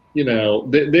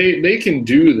 they can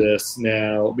do this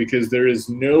now because there is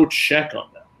no check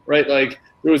on them, right?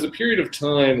 There was a period of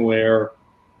time where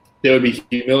they would be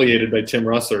humiliated by Tim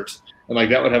Russert, and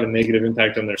that would have a negative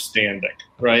impact on their standing,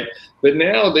 right? But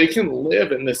now they can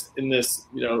live in this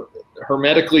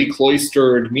hermetically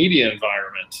cloistered media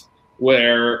environment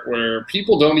where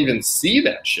people don't even see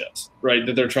that shit, right,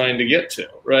 that they're trying to get to,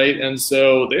 right? And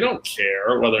so they don't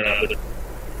care whether or not they're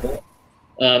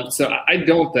so I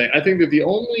think that the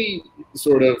only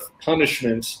sort of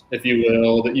punishment, if you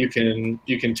will, that you can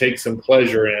take some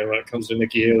pleasure in when it comes to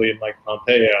Nikki Haley and Mike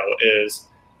Pompeo is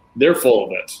they're full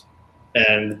of it.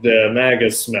 And the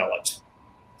MAGAs smell it.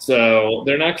 So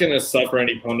they're not going to suffer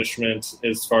any punishment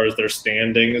as far as their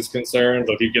standing is concerned.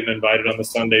 They'll keep getting invited on the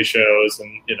Sunday shows,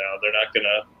 and, they're not going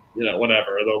to,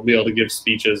 whatever. They'll be able to give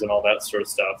speeches and all that sort of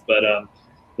stuff. But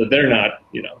they're not,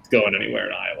 going anywhere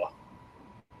in Iowa.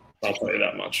 I'll tell you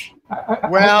that much.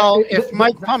 Well, if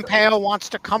Mike Pompeo wants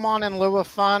to come on in lieu of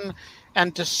fun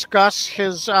and discuss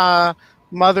his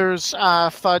mother's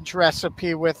fudge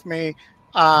recipe with me,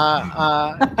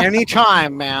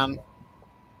 anytime, man.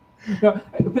 No,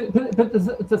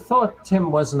 but the thought,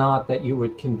 Tim, was not that you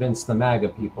would convince the MAGA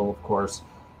people, of course.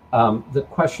 The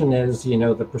question is, the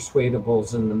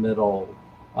persuadables in the middle,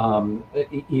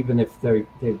 even if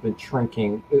they've been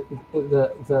shrinking,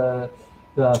 the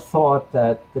thought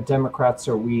that the Democrats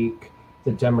are weak,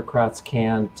 the Democrats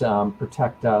can't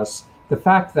protect us. The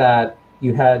fact that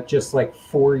you had just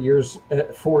 4 years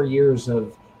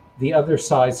of the other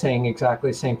side saying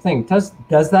exactly the same thing. Does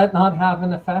that not have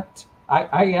an effect?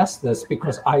 I ask this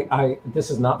because this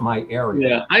is not my area.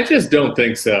 Yeah, I just don't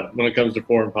think so when it comes to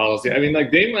foreign policy. I mean,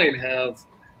 they might have,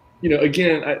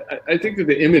 again, I think that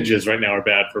the images right now are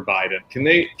bad for Biden. Can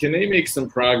they make some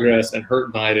progress and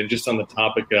hurt Biden just on the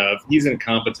topic of he's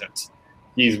incompetent,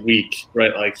 he's weak,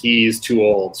 right? He's too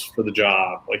old for the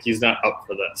job, he's not up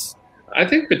for this. I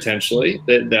think potentially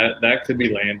that could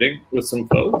be landing with some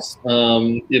folks,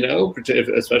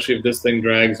 especially if this thing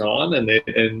drags on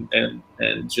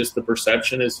and just the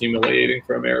perception is humiliating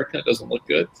for America. It doesn't look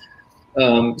good.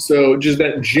 So just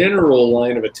that general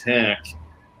line of attack,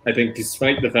 I think,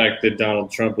 despite the fact that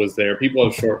Donald Trump was there, people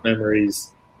have short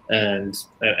memories, and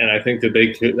I think that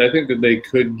they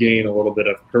could gain a little bit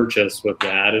of purchase with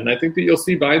that, and I think that you'll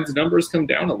see Biden's numbers come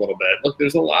down a little bit. Look,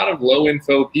 there's a lot of low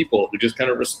info people who just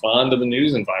kind of respond to the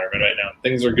news environment right now.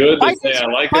 Things are good. They say, I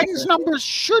like it. Biden's numbers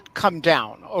should come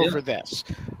down over this.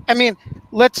 I mean,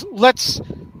 let's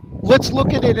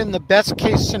look at it in the best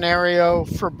case scenario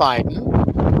for Biden.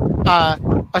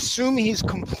 Assume he's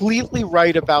completely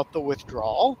right about the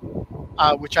withdrawal,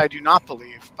 which I do not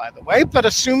believe, by the way, but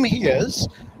assume he is.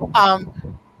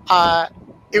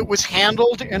 It was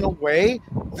handled in a way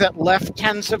that left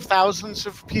tens of thousands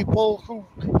of people who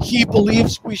he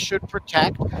believes we should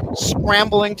protect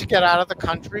scrambling to get out of the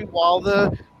country while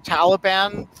the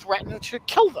Taliban threatened to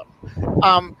kill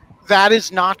them. That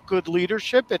is not good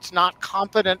leadership. It's not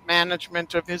competent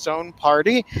management of his own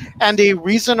party. And a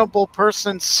reasonable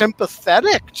person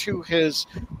sympathetic to his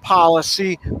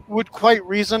policy would quite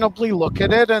reasonably look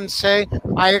at it and say,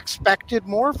 I expected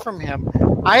more from him.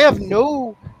 I have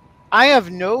no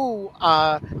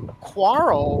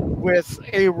quarrel with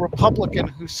a Republican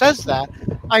who says that.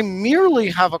 I merely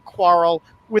have a quarrel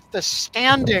with the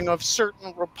standing of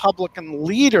certain Republican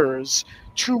leaders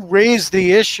to raise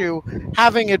the issue,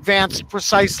 having advanced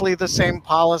precisely the same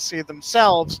policy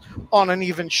themselves on an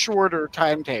even shorter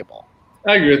timetable.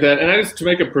 I agree with that. And I just, to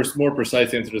make a more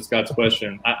precise answer to Scott's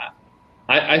question,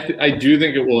 I do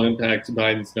think it will impact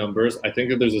Biden's numbers. I think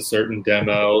that there's a certain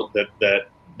demo that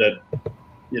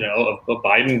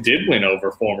Biden did win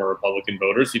over former Republican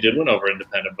voters. He did win over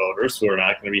independent voters who are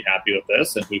not going to be happy with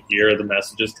this and who hear the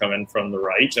messages coming from the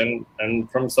right and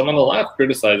from some on the left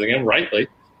criticizing him rightly.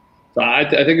 So I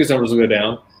think his numbers will go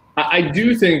down. I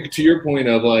do think, to your point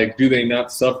of like, do they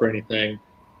not suffer anything?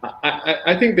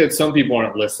 I think that some people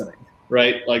aren't listening,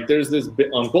 right? Like there's this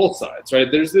on both sides, right?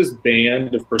 There's this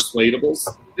band of persuadables.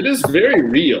 It is very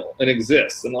real and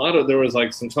exists. And there was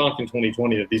like some talk in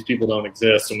 2020 that these people don't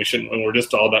exist and we're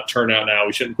just all about turnout now.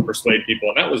 We shouldn't persuade people.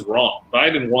 And that was wrong.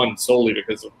 Biden won solely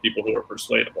because of people who are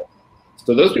persuadable.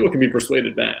 So those people can be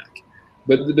persuaded back.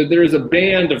 But there is a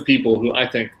band of people who I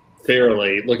think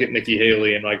fairly look at Nikki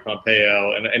Haley and Mike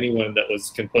Pompeo and anyone that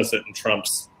was complicit in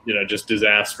Trump's, just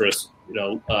disastrous,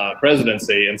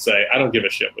 presidency and say, I don't give a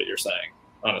shit what you're saying.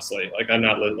 Honestly, like I'm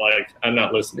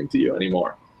not listening to you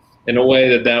anymore. In a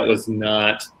way that was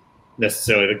not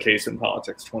necessarily the case in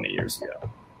politics 20 years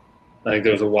ago. I think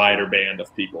there was a wider band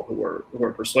of people who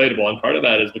were persuadable, and part of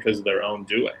that is because of their own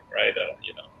doing, right?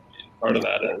 Part of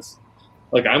that is.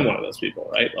 Like I'm one of those people,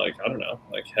 right? Like I don't know.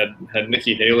 Like had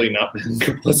Nikki Haley not been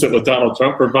complicit with Donald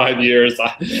Trump for 5 years,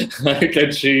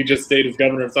 had she just stayed as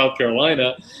governor of South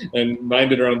Carolina and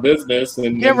minded her own business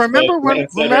and remember when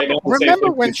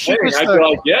she was I'd be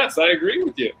like, yes, I agree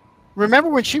with you. Remember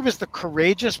when she was the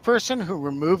courageous person who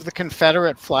removed the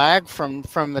Confederate flag from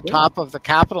the top of the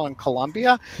Capitol in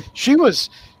Columbia? She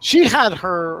had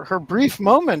her brief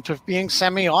moment of being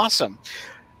semi-awesome.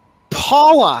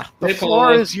 Paula, the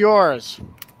floor is yours.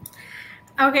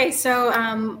 Okay, so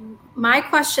my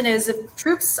question is, if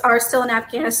troops are still in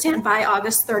Afghanistan by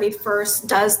August 31st,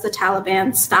 does the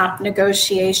Taliban stop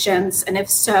negotiations? And if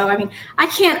so, I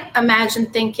can't imagine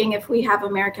thinking if we have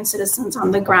American citizens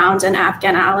on the ground and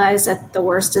Afghan allies that the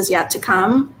worst is yet to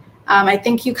come. I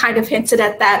think you kind of hinted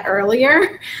at that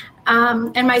earlier.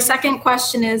 And my second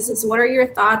question is what are your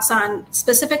thoughts on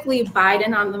specifically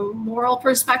Biden on the moral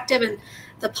perspective and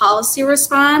the policy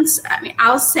response?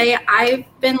 I'll say I've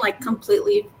been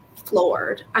completely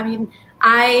floored. I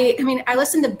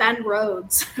listened to Ben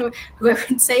Rhodes, who I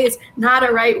would say is not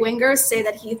a right winger, say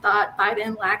that he thought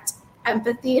Biden lacked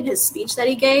empathy in his speech that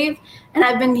he gave. And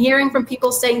I've been hearing from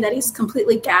people saying that he's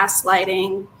completely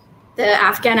gaslighting the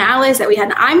Afghan allies that we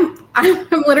had. I'm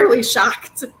literally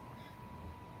shocked.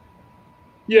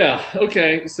 Yeah.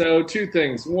 Okay. So two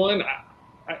things. One,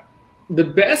 the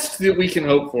best that we can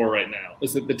hope for right now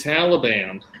is that the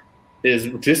Taliban is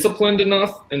disciplined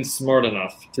enough and smart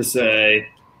enough to say,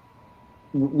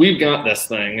 we've got this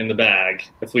thing in the bag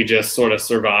if we just sort of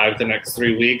survive the next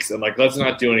 3 weeks and let's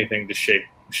not do anything to shake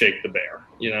the bear,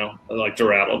 to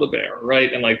rattle the bear,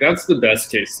 right? And that's the best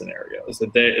case scenario is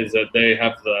that they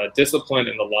have the discipline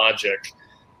and the logic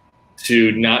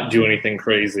to not do anything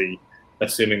crazy,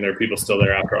 assuming there are people still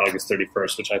there after August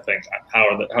 31st, which I think,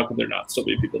 how could there not still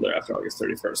be people there after August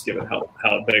 31st, given how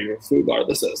big of a foobar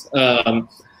this is?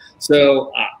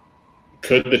 So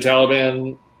could the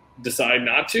Taliban decide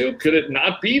not to? Could it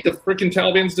not be the freaking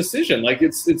Taliban's decision?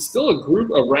 It's still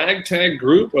a ragtag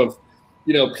group of,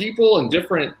 people and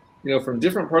different, from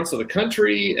different parts of the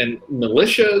country and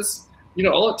militias.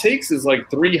 All it takes is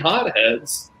 3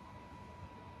 hotheads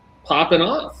popping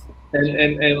off.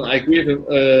 And we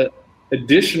have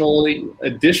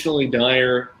additionally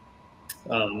dire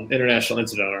international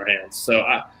incident on our hands. So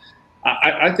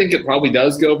I think it probably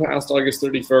does go past August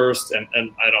 31st,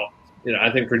 and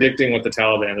I think predicting what the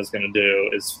Taliban is going to do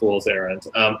is fool's errand.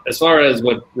 As far as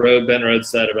what Ben Rhodes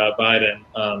said about Biden,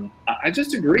 I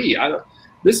just agree.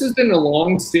 This has been a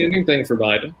long-standing thing for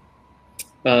Biden.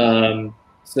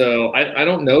 So I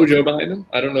don't know Joe Biden.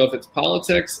 I don't know if it's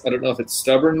politics. I don't know if it's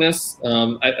stubbornness.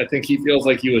 I think he feels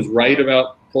like he was right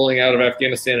about pulling out of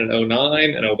Afghanistan in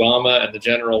 2009, and Obama and the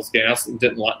generals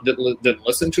didn't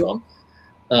listen to him,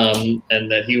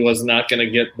 and that he was not going to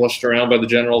get pushed around by the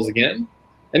generals again.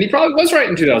 And he probably was right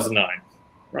in 2009,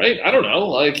 right? I don't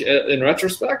know. In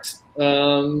retrospect,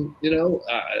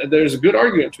 there's a good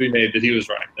argument to be made that he was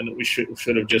right and that we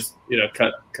should have just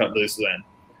cut loose then.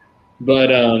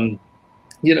 But I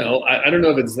don't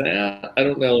know if it's that. I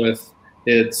don't know if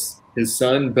it's his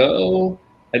son Beau.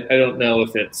 I don't know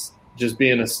if it's just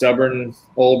being a stubborn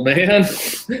old man.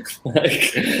 But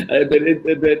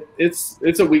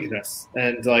it's a weakness,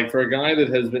 and for a guy that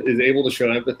is able to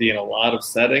show empathy in a lot of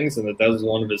settings, and that is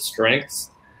one of his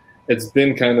strengths, it's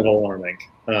been kind of alarming.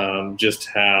 Just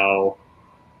how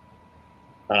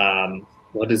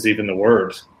what is even the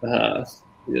word?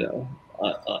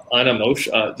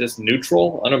 just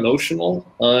neutral, unemotional,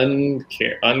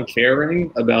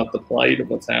 uncaring about the plight of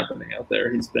what's happening out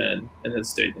there. He's been in his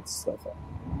statements and stuff.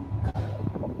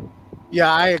 Yeah,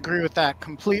 I agree with that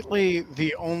completely.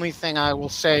 The only thing I will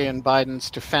say in Biden's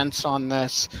defense on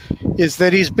this is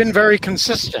that he's been very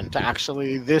consistent,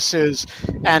 actually.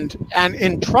 And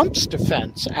in Trump's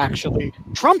defense, actually,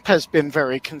 Trump has been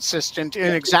very consistent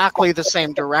in exactly the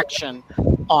same direction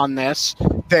on this.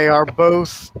 They are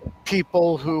both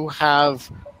people who have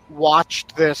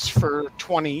watched this for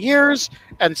 20 years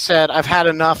and said, I've had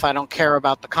enough, I don't care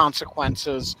about the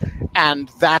consequences. And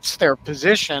that's their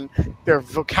position. Their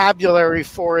vocabulary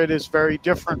for it is very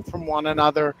different from one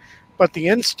another, but the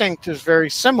instinct is very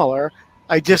similar.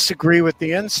 I disagree with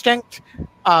the instinct.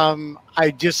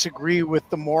 I disagree with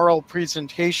the moral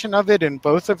presentation of it in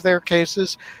both of their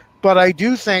cases. But I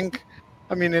do think,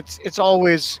 it's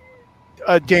always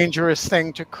a dangerous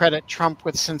thing to credit Trump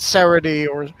with sincerity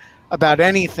or about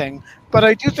anything. But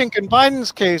I do think in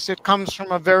Biden's case, it comes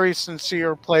from a very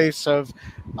sincere place of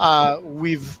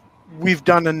we've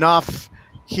done enough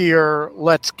here,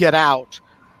 let's get out.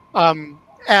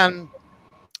 And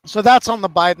so that's on the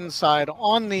Biden side.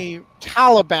 On the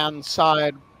Taliban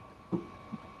side,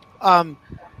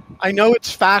 I know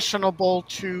it's fashionable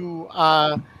to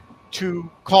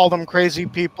call them crazy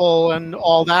people and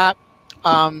all that.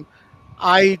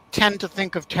 I tend to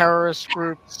think of terrorist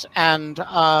groups and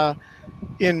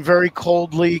in very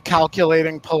coldly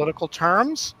calculating political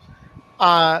terms.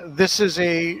 This is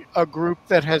a group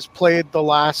that has played the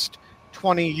last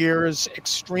 20 years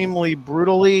extremely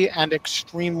brutally and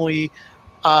extremely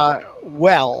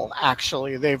well,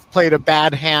 actually. They've played a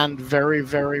bad hand very,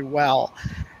 very well.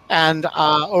 And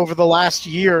over the last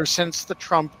year since the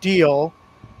Trump deal,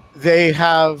 they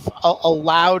have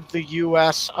allowed the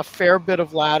U.S. a fair bit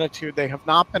of latitude. They have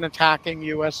not been attacking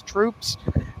U.S. troops.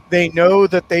 They know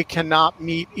that they cannot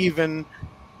meet even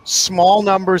small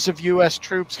numbers of U.S.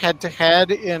 troops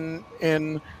head-to-head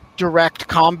in direct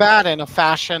combat in a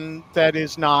fashion that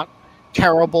is not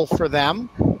terrible for them.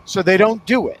 So they don't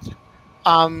do it.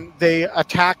 They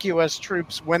attack U.S.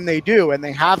 troops when they do, and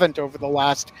they haven't over the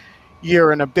last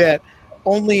year and a bit,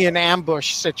 only in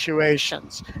ambush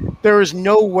situations. There is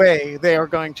no way they are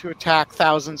going to attack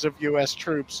thousands of U.S.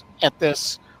 troops at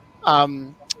this,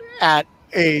 at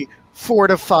a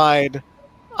fortified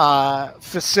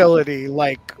facility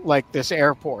like this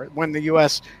airport. When the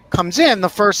U.S. comes in, the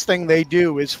first thing they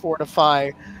do is fortify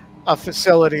a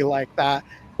facility like that.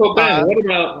 Well, Ben,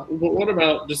 what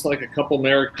about just like a couple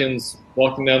Americans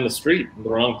walking down the street in the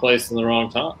wrong place in the wrong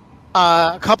time?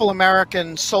 A couple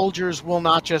American soldiers will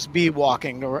not just be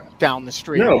walking down the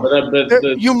street. No, but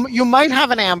you might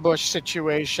have an ambush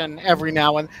situation every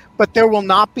now and, but there will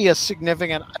not be a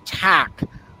significant attack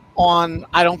on.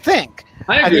 I don't think.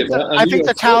 I think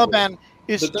the Taliban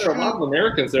is. But there are a lot of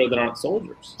Americans there that aren't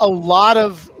soldiers.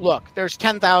 There's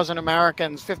 10,000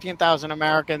 Americans, 15,000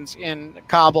 Americans in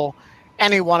Kabul.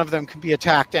 Any one of them can be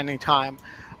attacked anytime.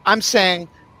 I'm saying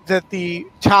that the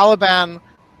Taliban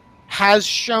has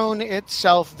shown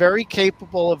itself very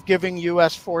capable of giving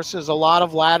U.S. forces a lot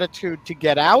of latitude to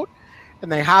get out,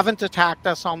 and they haven't attacked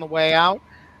us on the way out.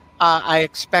 I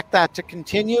expect that to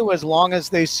continue as long as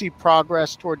they see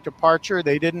progress toward departure.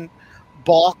 They didn't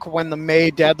balk when the May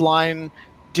deadline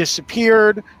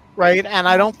disappeared, right? And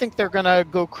I don't think they're going to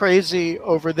go crazy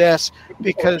over this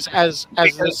because as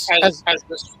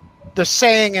the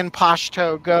saying in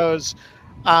Pashto goes,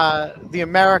 the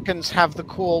Americans have the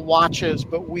cool watches,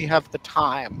 but we have the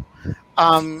time.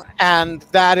 And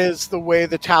that is the way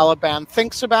the Taliban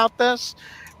thinks about this.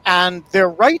 And they're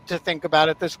right to think about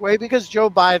it this way because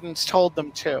Joe Biden's told them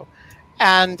to.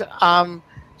 And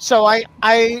so I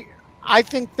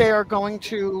think they are going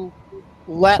to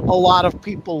let a lot of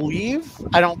people leave.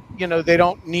 They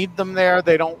don't need them there.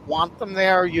 They don't want them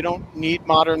there. You don't need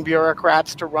modern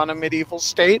bureaucrats to run a medieval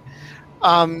state.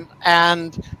 And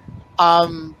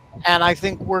I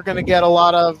think we're going to get a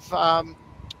lot of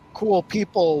cool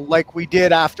people like we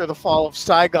did after the fall of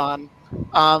Saigon.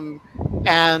 We'll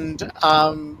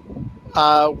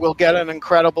get an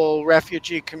incredible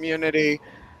refugee community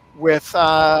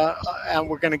and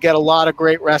we're going to get a lot of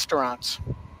great restaurants.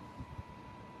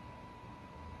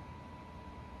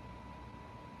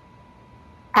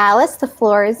 Alice, the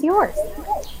floor is yours.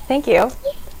 Thank you.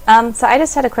 So I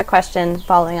just had a quick question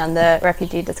following on the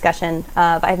refugee discussion.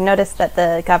 I've noticed that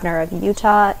the governor of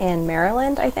Utah and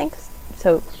Maryland, I think,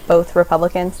 so both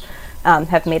Republicans,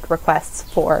 have made requests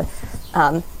for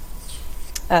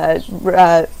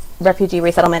refugee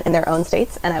resettlement in their own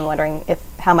states. And I'm wondering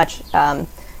how much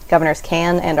governors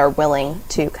can and are willing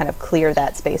to kind of clear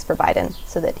that space for Biden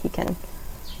so that he can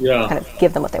kind of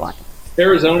give them what they want.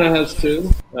 Arizona has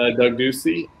two. Doug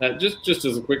Ducey. Just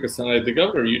as a quick aside, the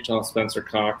governor of Utah, Spencer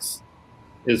Cox,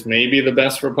 is maybe the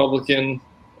best Republican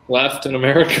left in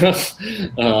America,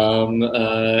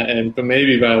 and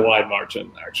maybe by a wide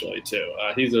margin, actually, too.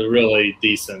 He's a really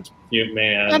decent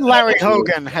man. And Larry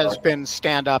Hogan has been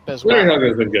stand-up as well. Larry Hogan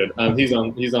has been good. He's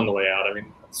on the way out. I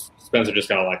mean, Spencer just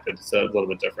got elected, so it's a little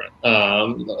bit different.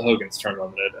 Hogan's term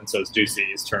limited, and so is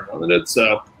Ducey's term limited.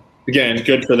 So, again,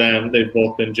 good for them. They've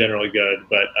both been generally good,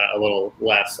 but a little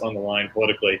less on the line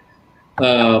politically.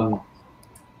 Look,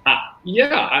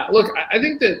 I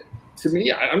think that, to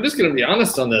me, I'm just going to be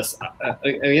honest on this.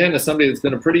 Again, as somebody that's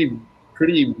been a pretty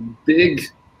big,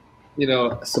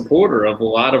 supporter of a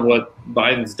lot of what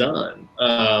Biden's done,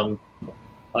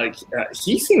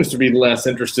 he seems to be less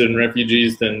interested in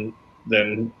refugees than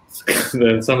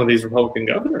some of these Republican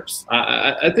governors.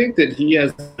 I think that he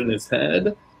has in his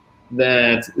head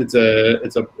that it's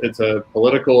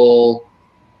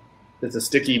a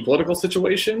sticky political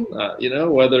situation,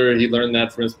 whether he learned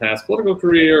that from his past political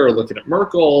career or looking at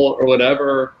Merkel or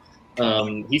whatever.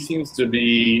 He seems to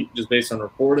be, just based on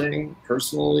reporting,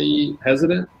 personally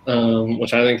hesitant,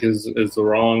 which I think is the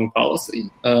wrong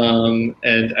policy. And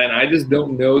I just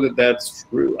don't know that that's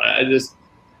true. I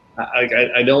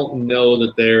don't know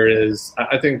that there is.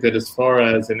 I think that as far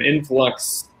as an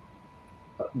influx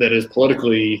that is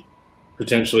politically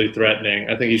potentially threatening,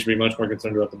 I think he should be much more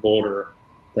concerned about the border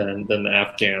than the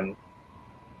Afghan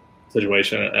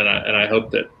situation, and I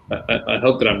hope that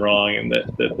I'm wrong, and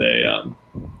that they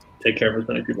take care of as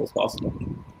many people as possible.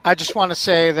 I just want to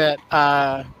say that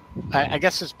I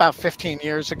guess it's about 15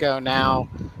 years ago now.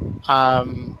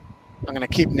 I'm going to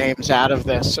keep names out of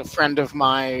this. A friend of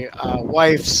my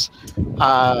wife's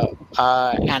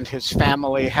and his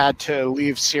family had to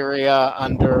leave Syria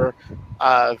under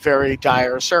very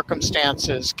dire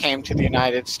circumstances, came to the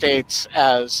United States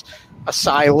as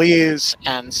asylees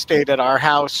and stayed at our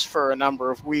house for a number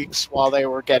of weeks while they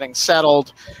were getting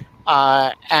settled.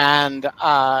 And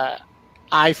I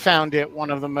found it one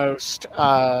of the most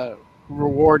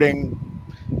rewarding.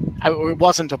 It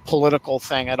wasn't a political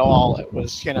thing at all. It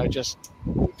was, just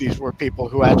these were people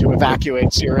who had to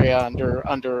evacuate Syria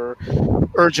under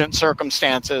urgent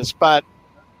circumstances. But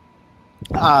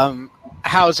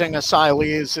housing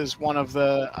asylees is one of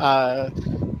the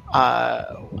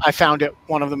I found it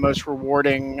one of the most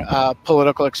rewarding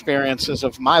political experiences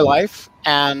of my life,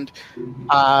 and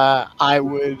I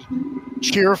would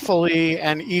cheerfully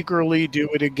and eagerly do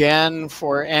it again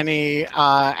for any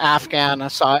Afghan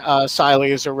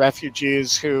asylees or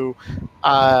refugees who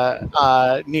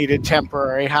needed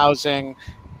temporary housing.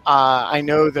 I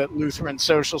know that Lutheran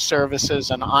Social Services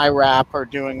and IRAP are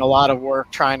doing a lot of work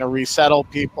trying to resettle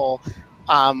people.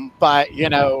 But,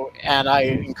 and I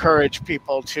encourage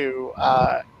people to,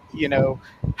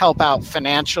 help out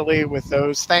financially with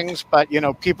those things. But,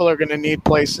 people are going to need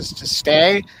places to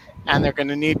stay, and they're going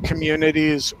to need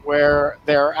communities where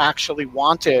they're actually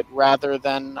wanted rather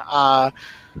than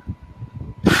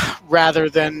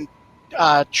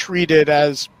treated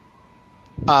as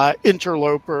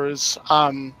interlopers.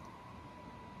 A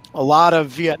lot of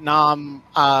Vietnam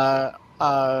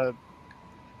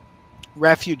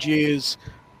refugees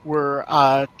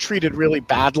were treated really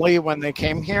badly when they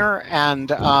came here, and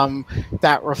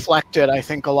that reflected, I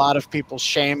think, a lot of people's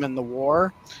shame in the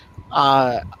war.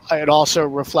 It also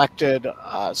reflected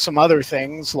some other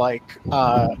things like,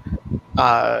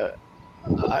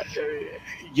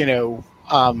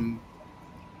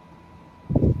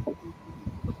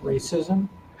 racism.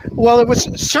 Well, it was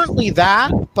certainly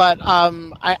that, but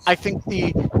I think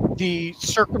the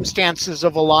circumstances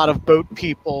of a lot of boat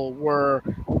people were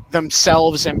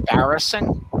themselves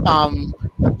embarrassing, and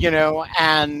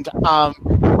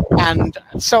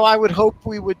so I would hope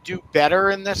we would do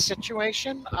better in this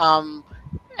situation,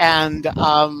 and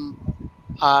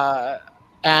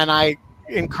I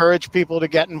encourage people to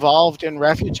get involved in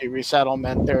refugee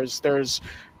resettlement. There's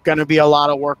going to be a lot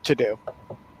of work to do.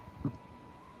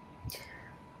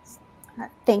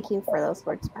 Thank you for those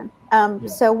words, Ben.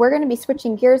 So we're going to be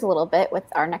switching gears a little bit with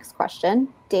our next question.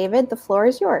 David, the floor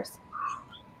is yours.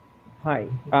 Hi.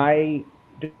 I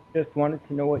just wanted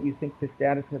to know what you think the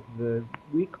status of the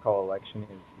recall election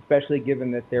is, especially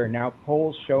given that there are now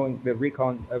polls showing the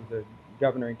recall of the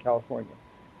governor in California,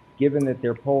 given that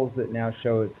there are polls that now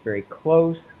show it's very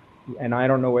close, and I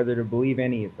don't know whether to believe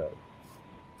any of those.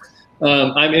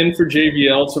 I'm in for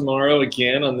JVL tomorrow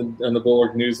again on the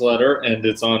Bulwark newsletter, and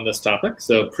it's on this topic.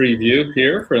 So preview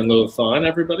here for a little fun,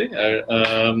 everybody.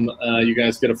 You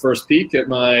guys get a first peek at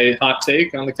my hot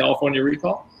take on the California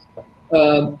recall.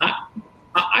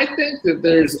 I think that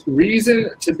there's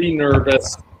reason to be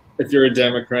nervous if you're a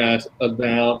Democrat,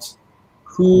 about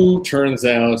who turns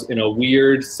out in a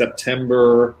weird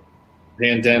September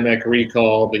pandemic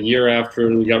recall, the year after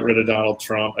we got rid of Donald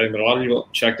Trump. I think that a lot of people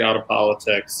checked out of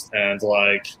politics, and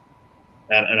I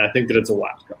think that it's a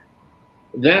wild card.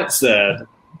 That said,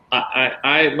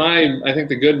 I think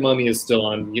the good money is still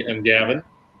on Gavin.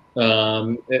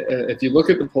 If you look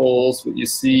at the polls, what you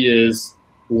see is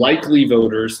likely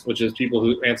voters, which is people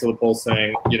who answer the poll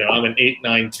saying, I'm an 8,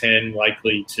 9, 10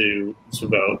 likely to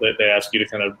vote. They ask you to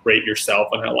kind of rate yourself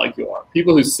on how likely you are.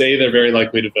 People who say they're very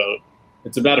likely to vote,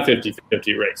 it's about a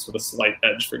 50-50 race with a slight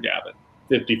edge for Gavin.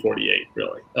 50-48,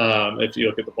 really. If you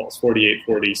look at the polls,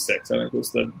 48-46, I think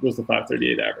was the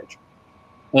 538 average.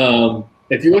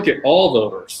 If you look at all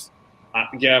voters,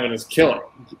 Gavin is killing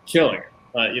it.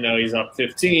 He's up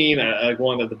 15.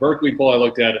 One at the Berkeley poll I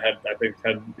looked at had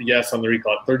yes on the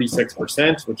recall at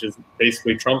 36%, which is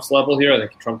basically Trump's level here. I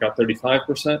think Trump got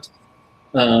 35%.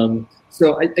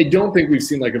 So I don't think we've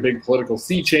seen like a big political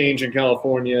sea change in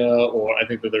California, or I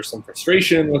think that there's some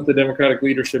frustration with the Democratic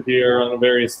leadership here on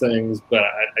various things, but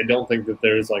I don't think that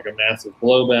there's like a massive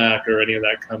blowback or any of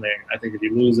that coming. I think if he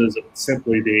loses, it would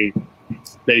simply be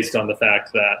based on the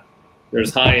fact that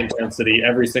there's high intensity.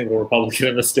 Every single Republican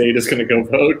in the state is going to go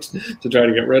vote to try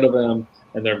to get rid of him,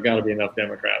 and there have got to be enough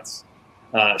Democrats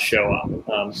show up.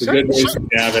 The good news for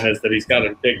Gavin is that he's got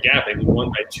a big gap. He won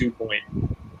by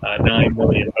 2.9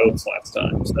 million votes last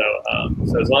time.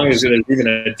 So as long as there's even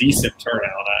a decent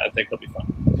turnout, I think he'll be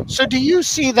fine. So do you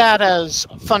see that as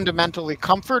fundamentally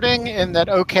comforting in that,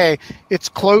 okay, it's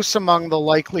close among the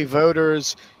likely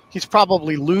voters, he's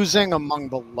probably losing among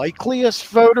the likeliest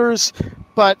voters,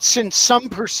 but since some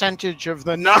percentage of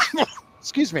the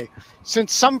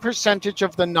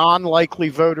non-likely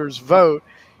voters vote,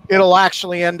 it'll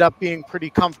actually end up being pretty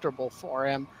comfortable for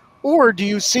him? Or do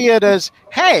you see it as,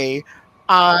 hey,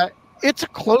 it's a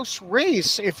close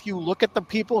race if you look at the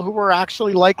people who are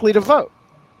actually likely to vote?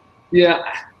 Yeah,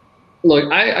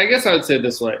 look, I guess I would say it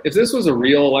this way. If this was a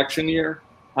real election year,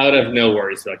 I would have no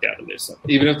worries about Gavin Newsom,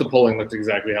 even if the polling looked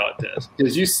exactly how it did.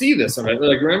 Because you see this.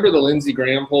 Remember the Lindsey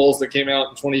Graham polls that came out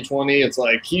in 2020? It's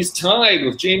like, he's tied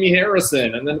with Jamie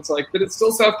Harrison. And then it's like, but it's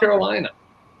still South Carolina,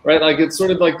 right? Like, it's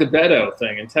sort of like the Beto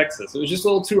thing in Texas. It was just a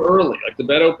little too early. Like, the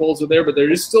Beto polls are there, but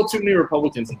there's still too many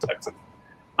Republicans in Texas.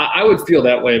 I would feel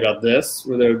that way about this,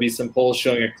 where there would be some polls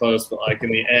showing it close, but like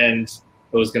in the end,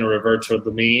 it was going to revert toward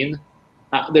the mean.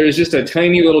 There's just a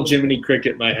tiny little Jiminy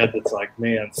Cricket in my head that's like,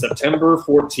 man, September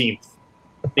 14th,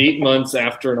 8 months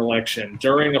after an election,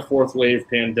 during a fourth wave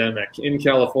pandemic in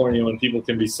California when people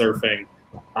can be surfing,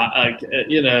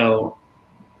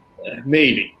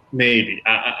 maybe.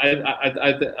 Like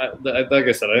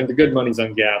I said, I think the good money's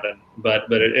on Gavin, but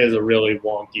it is a really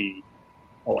wonky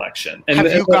election. And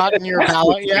have you gotten your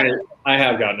ballot yet? I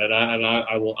have gotten it, and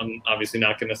I'm obviously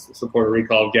not going to support a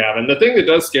recall of Gavin. The thing that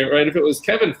does scare me, right? If it was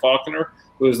Kevin Faulconer,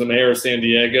 who was the mayor of San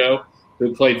Diego,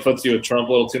 who played footsie with Trump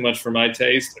a little too much for my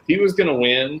taste, if he was going to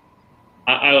win,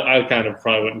 I kind of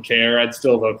probably wouldn't care. I'd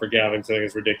still vote for Gavin because I think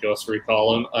it's ridiculous to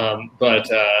recall him. But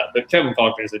Kevin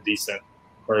Faulconer is a decent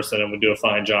person and would do a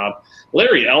fine job.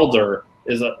 Larry Elder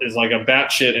is like a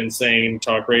batshit insane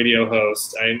talk radio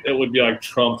host. It would be like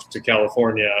Trump to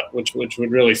California, which would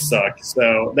really suck.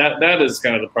 So that is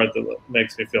kind of the part that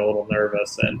makes me feel a little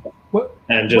nervous.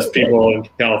 People in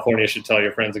California should tell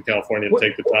your friends in California to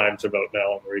take the time to vote no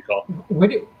on the recall. What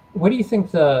do you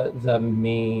think the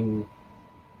main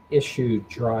issue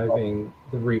driving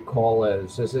the recall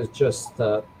is? Is it just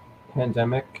the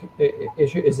pandemic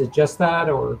issue? Is it just that,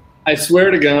 or? I swear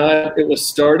to God, it was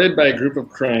started by a group of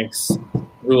cranks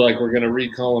who were going to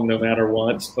recall him no matter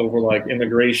what over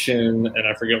immigration, and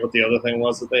I forget what the other thing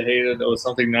was that they hated. It was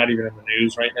something not even in the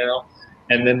news right now.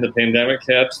 And then the pandemic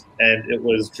hit, and it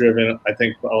was driven, I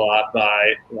think, a lot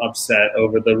by upset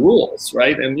over the rules,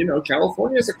 right? And,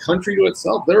 California is a country to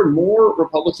itself. There are more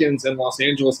Republicans in Los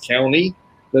Angeles County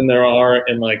than there are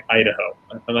in Idaho.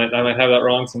 I might have that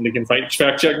wrong. Somebody can fact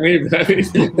check me, but I mean,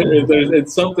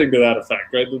 it's something to that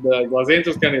effect, right? Los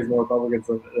Angeles County is more Republicans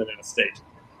than in a state.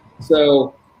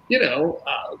 So,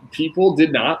 people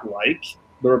did not like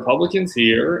the Republicans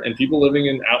here, and people living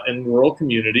in rural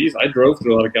communities. I drove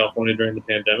through a lot of California during the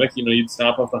pandemic. You'd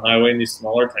stop off the highway in these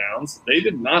smaller towns. They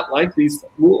did not like these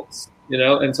rules,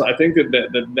 and so I think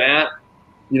that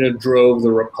drove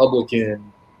the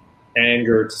Republican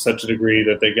anger to such a degree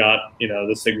that they got,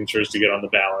 the signatures to get on the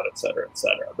ballot, et cetera, et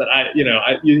cetera. But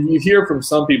you hear from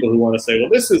some people who want to say, well,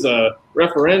 this is a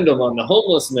referendum on the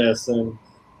homelessness and,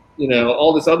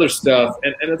 all this other stuff.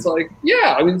 And it's like,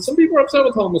 yeah, I mean, some people are upset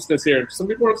with homelessness here. Some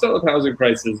people are upset with housing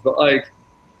prices, but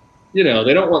they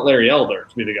don't want Larry Elder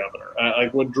to be the governor.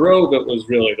 Like what drove it was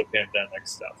really the pandemic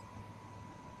stuff.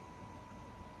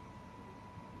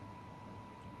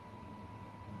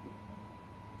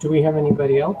 Do we have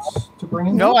anybody else to bring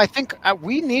in? No, I think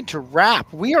we need to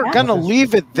wrap. We are going to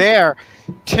leave it there.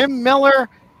 Tim Miller,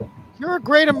 you're a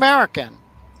great American.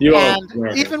 You are and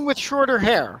American. Even with shorter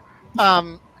hair,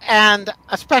 and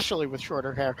especially with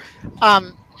shorter hair.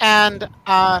 Hot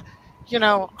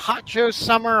Joe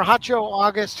Summer, Hot Joe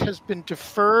August has been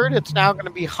deferred. It's now going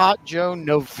to be Hot Joe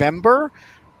November,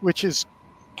 which is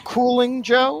cooling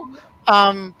Joe.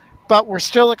 But we're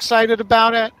still excited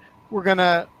about it. We're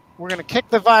gonna kick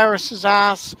the virus's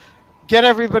ass, get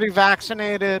everybody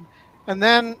vaccinated, and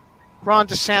then Ron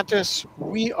DeSantis,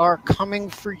 we are coming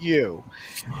for you.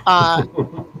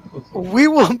 We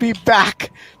will be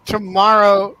back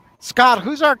tomorrow. Scott,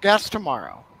 who's our guest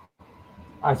tomorrow?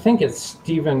 I think it's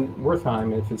Stephen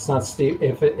Wertheim. If it's not Steve,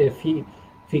 if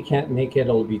he can't make it,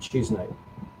 it'll be Cheese Night.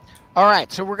 All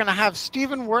right, so we're going to have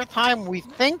Stephen Wertheim, we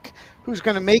think, who's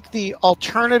going to make the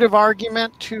alternative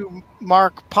argument to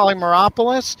Mark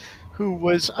Polymeropoulos, who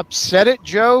was upset at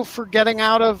Joe for getting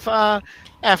out of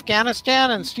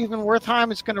Afghanistan, and Stephen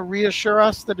Wertheim is going to reassure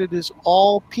us that it is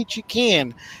all peachy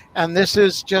keen, and this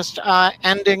is just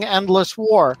ending endless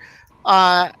war.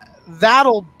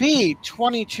 That'll be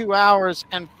 22 hours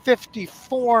and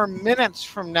 54 minutes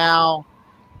from now.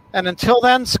 And until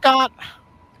then, Scott?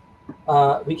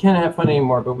 We can't have fun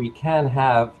anymore, but we can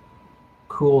have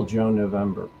cool Joe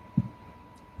November.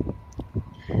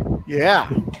 Yeah.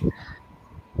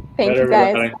 Thank you,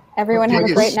 guys. Everyone have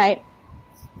a great night.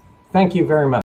 Thank you very much.